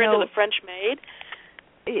and turn her into the French maid?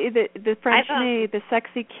 The French maid, the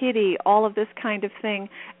sexy kitty, all of this kind of thing.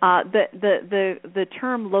 The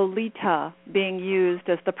term Lolita being used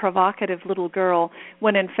as the provocative little girl,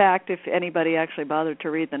 when in fact, if anybody actually bothered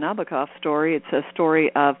to read the Nabokov story, it's a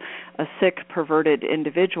story of a sick, perverted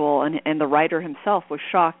individual, and the writer himself was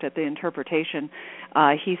shocked at the interpretation.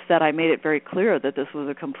 He said, I made it very clear that this was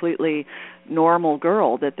a completely normal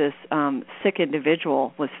girl, that this sick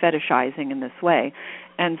individual was fetishizing in this way.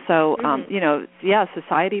 And so,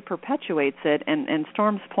 society perpetuates it. And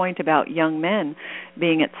Storm's point about young men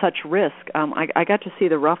being at such risk, I got to see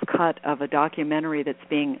the rough cut of a documentary that's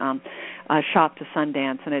being shot to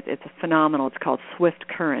Sundance, and it's phenomenal. It's called Swift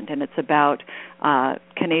Current, and it's about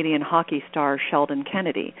Canadian hockey star Sheldon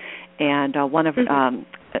Kennedy. And one of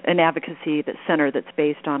an advocacy center that's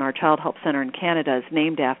based on our Childhelp Center in Canada is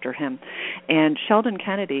named after him. And Sheldon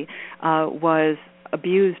Kennedy was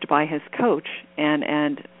abused by his coach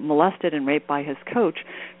and molested and raped by his coach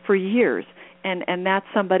for years. And that's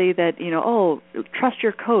somebody that, trust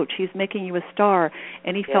your coach. He's making you a star.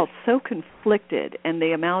 And he felt so conflicted, and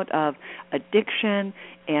the amount of addiction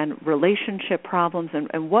and relationship problems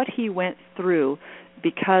and what he went through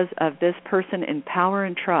because of this person in power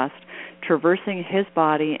and trust traversing his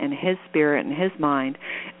body and his spirit and his mind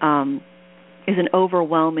is an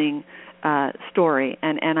overwhelming story.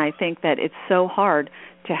 And I think that it's so hard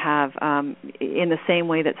to have, in the same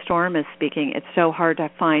way that Storm is speaking, it's so hard to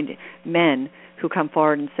find men who come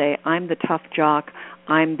forward and say, I'm the tough jock,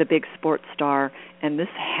 I'm the big sports star, and this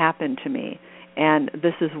happened to me, and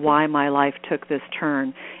this is why my life took this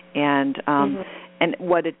turn. And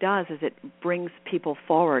what it does is it brings people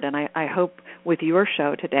forward. And I hope with your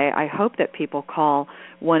show today, I hope that people call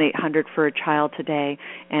 1-800-for-a-child today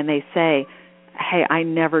and they say, hey, I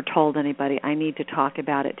never told anybody. I need to talk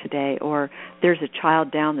about it today. Or there's a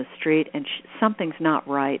child down the street and something's not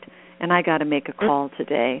right, and I got to make a call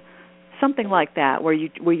today. Something like that, where you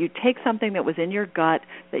take something that was in your gut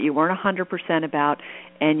that you weren't 100% about,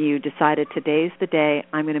 and you decided today's the day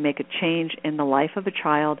I'm going to make a change in the life of a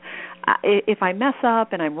child. If I mess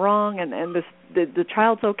up and I'm wrong and the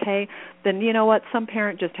child's okay, then you know what? Some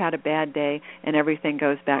parent just had a bad day and everything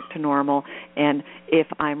goes back to normal. And if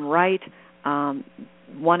I'm right, 1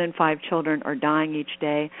 in 5 children are dying each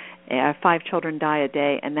day. 5 children die a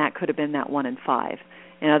day, and that could have been that 1 in 5.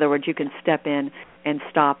 In other words, you can step in and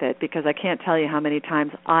stop it, because I can't tell you how many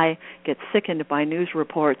times I get sickened by news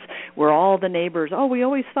reports where all the neighbors, we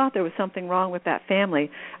always thought there was something wrong with that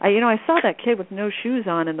family. I saw that kid with no shoes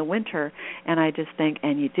on in the winter, and I just think,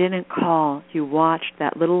 and you didn't call. You watched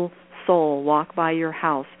that little soul walk by your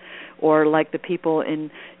house or like the people in,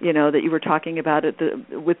 that you were talking about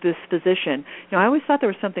with this physician. I always thought there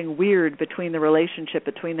was something weird between the relationship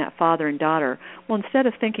between that father and daughter. Well, instead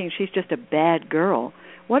of thinking she's just a bad girl,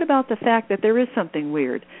 what about the fact that there is something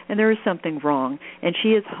weird and there is something wrong, and she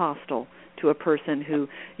is hostile to a person who,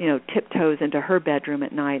 tiptoes into her bedroom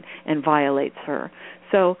at night and violates her.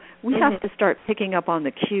 So we have to start picking up on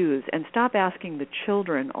the cues and stop asking the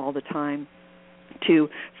children all the time to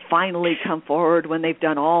finally come forward when they've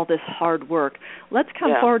done all this hard work. Let's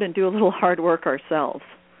come forward and do a little hard work ourselves.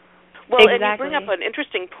 Well, and you bring up an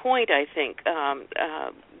interesting point, I think,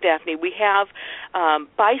 Daphne. We have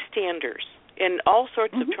bystanders in all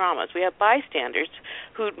sorts of traumas. We have bystanders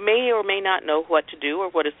who may or may not know what to do or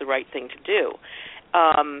what is the right thing to do.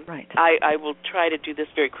 Right. I will try to do this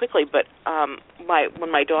very quickly, but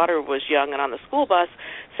when my daughter was young and on the school bus,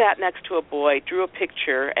 sat next to a boy, drew a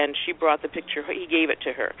picture, and she brought the picture, he gave it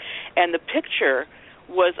to her. And the picture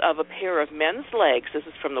was of a pair of men's legs. This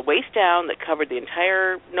is from the waist down that covered the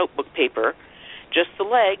entire notebook paper, just the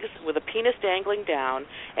legs with a penis dangling down,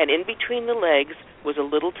 and in between the legs was a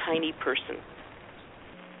little tiny person.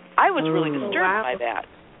 I was really disturbed by that.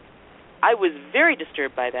 I was very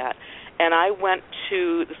disturbed by that. And I went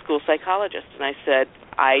to the school psychologist and I said,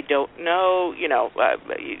 I don't know,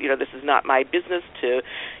 this is not my business to,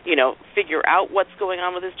 figure out what's going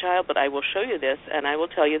on with this child, but I will show you this and I will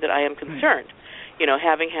tell you that I am concerned.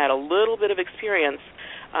 Having had a little bit of experience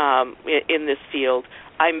in this field,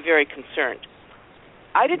 I'm very concerned.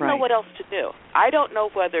 I didn't know what else to do. I don't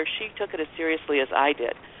know whether she took it as seriously as I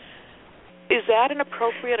did. Is that an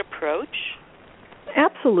appropriate approach?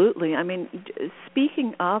 Absolutely. I mean,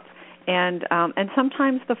 speaking up and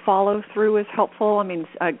sometimes the follow-through is helpful. I mean,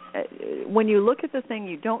 when you look at the thing,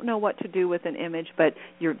 you don't know what to do with an image, but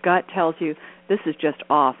your gut tells you this is just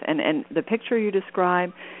off. And the picture you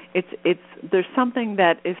describe, there's something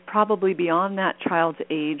that is probably beyond that child's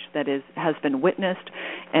age that has been witnessed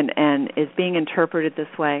and is being interpreted this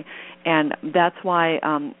way. And that's why,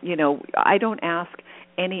 I don't ask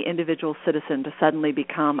any individual citizen to suddenly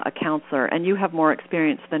become a counselor, and you have more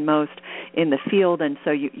experience than most in the field, and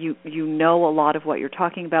so you know a lot of what you're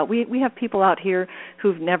talking about. We have people out here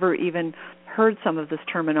who've never even heard some of this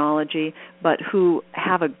terminology, but who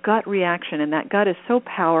have a gut reaction, and that gut is so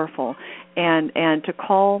powerful. And to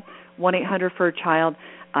call 1-800-FOR-A-CHILD,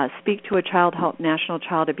 speak to a Childhelp National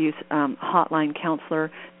Child Abuse Hotline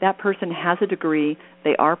counselor. That person has a degree.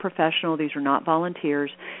 They are professional. These are not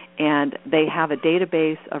volunteers. And they have a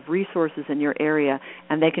database of resources in your area,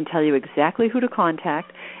 and they can tell you exactly who to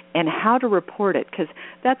contact and how to report it, because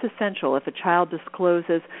that's essential. If a child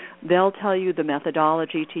discloses, they'll tell you the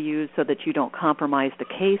methodology to use so that you don't compromise the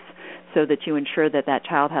case, so that you ensure that that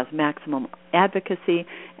child has maximum advocacy,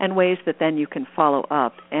 and ways that then you can follow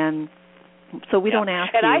up. And so we don't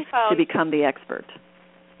ask you to become the expert.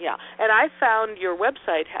 Yeah, and I found your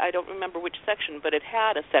website, I don't remember which section, but it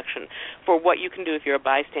had a section for what you can do if you're a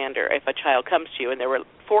bystander, if a child comes to you, and there were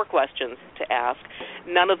 4 questions to ask.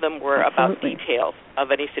 None of them were about details of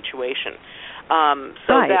any situation.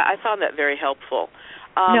 I found that very helpful.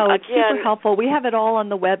 It's super helpful. We have it all on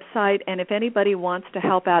the website, and if anybody wants to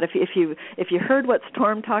help out, if you heard what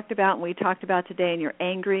Storm talked about and we talked about today, and you're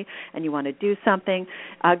angry and you want to do something,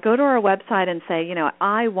 go to our website and say,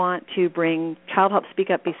 I want to bring Childhelp Speak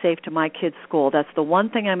Up, Be Safe to my kids' school. That's the one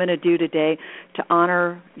thing I'm going to do today to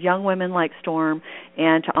honor young women like Storm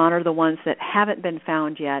and to honor the ones that haven't been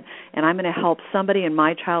found yet, and I'm going to help somebody in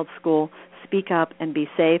my child's school speak up and be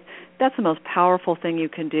safe. That's the most powerful thing you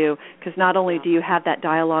can do, because not only do you have that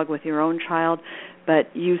dialogue with your own child,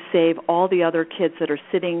 but you save all the other kids that are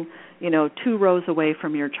sitting, 2 rows away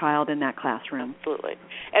from your child in that classroom. Absolutely.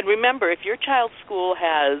 And remember, if your child's school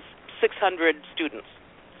has 600 students,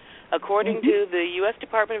 according to the U.S.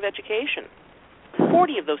 Department of Education,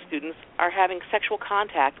 40 of those students are having sexual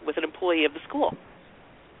contact with an employee of the school.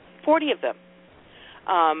 40 of them.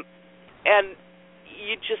 And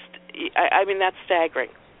that's staggering.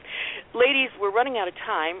 Ladies, we're running out of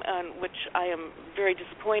time, which I am very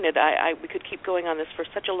disappointed. We could keep going on this for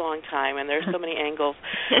such a long time, and there's so many angles.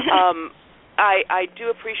 I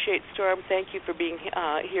do appreciate, Storm, thank you for being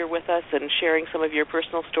here with us and sharing some of your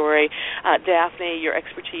personal story. Daphne, your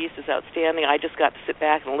expertise is outstanding. I just got to sit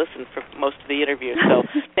back and listen for most of the interview, so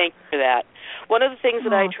thank you for that. One of the things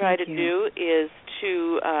that I try to do is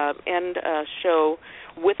to end a show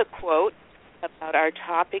with a quote about our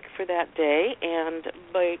topic for that day, and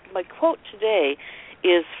my quote today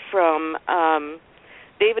is from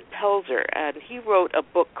David Pelzer, and he wrote a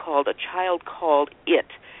book called A Child Called It,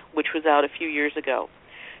 which was out a few years ago.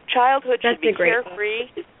 Childhood should be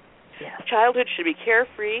carefree. Yes. Childhood should be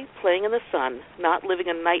carefree, playing in the sun, not living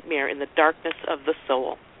a nightmare in the darkness of the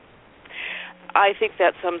soul. I think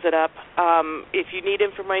that sums it up. If you need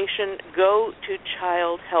information, go to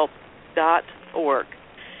childhelp.org.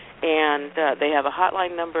 And they have a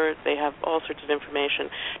hotline number. They have all sorts of information.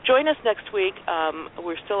 Join us next week.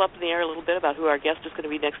 We're still up in the air a little bit about who our guest is going to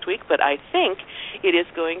be next week, but I think it is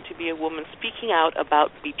going to be a woman speaking out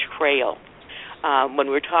about betrayal. When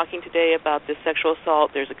we're talking today about this sexual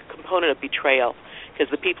assault, there's a component of betrayal because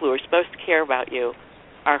the people who are supposed to care about you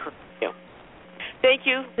are hurting you. Thank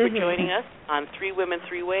you for joining us on 3 Women,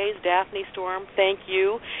 3 Ways. Daphne, Storm, thank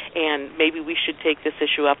you, and maybe we should take this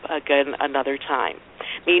issue up again another time.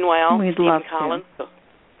 Meanwhile, Stephen Collins,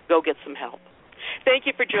 go get some help. Thank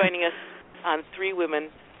you for joining us on 3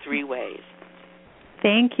 Women, 3 Ways.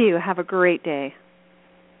 Thank you. Have a great day.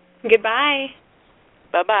 Goodbye.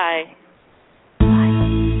 Bye-bye.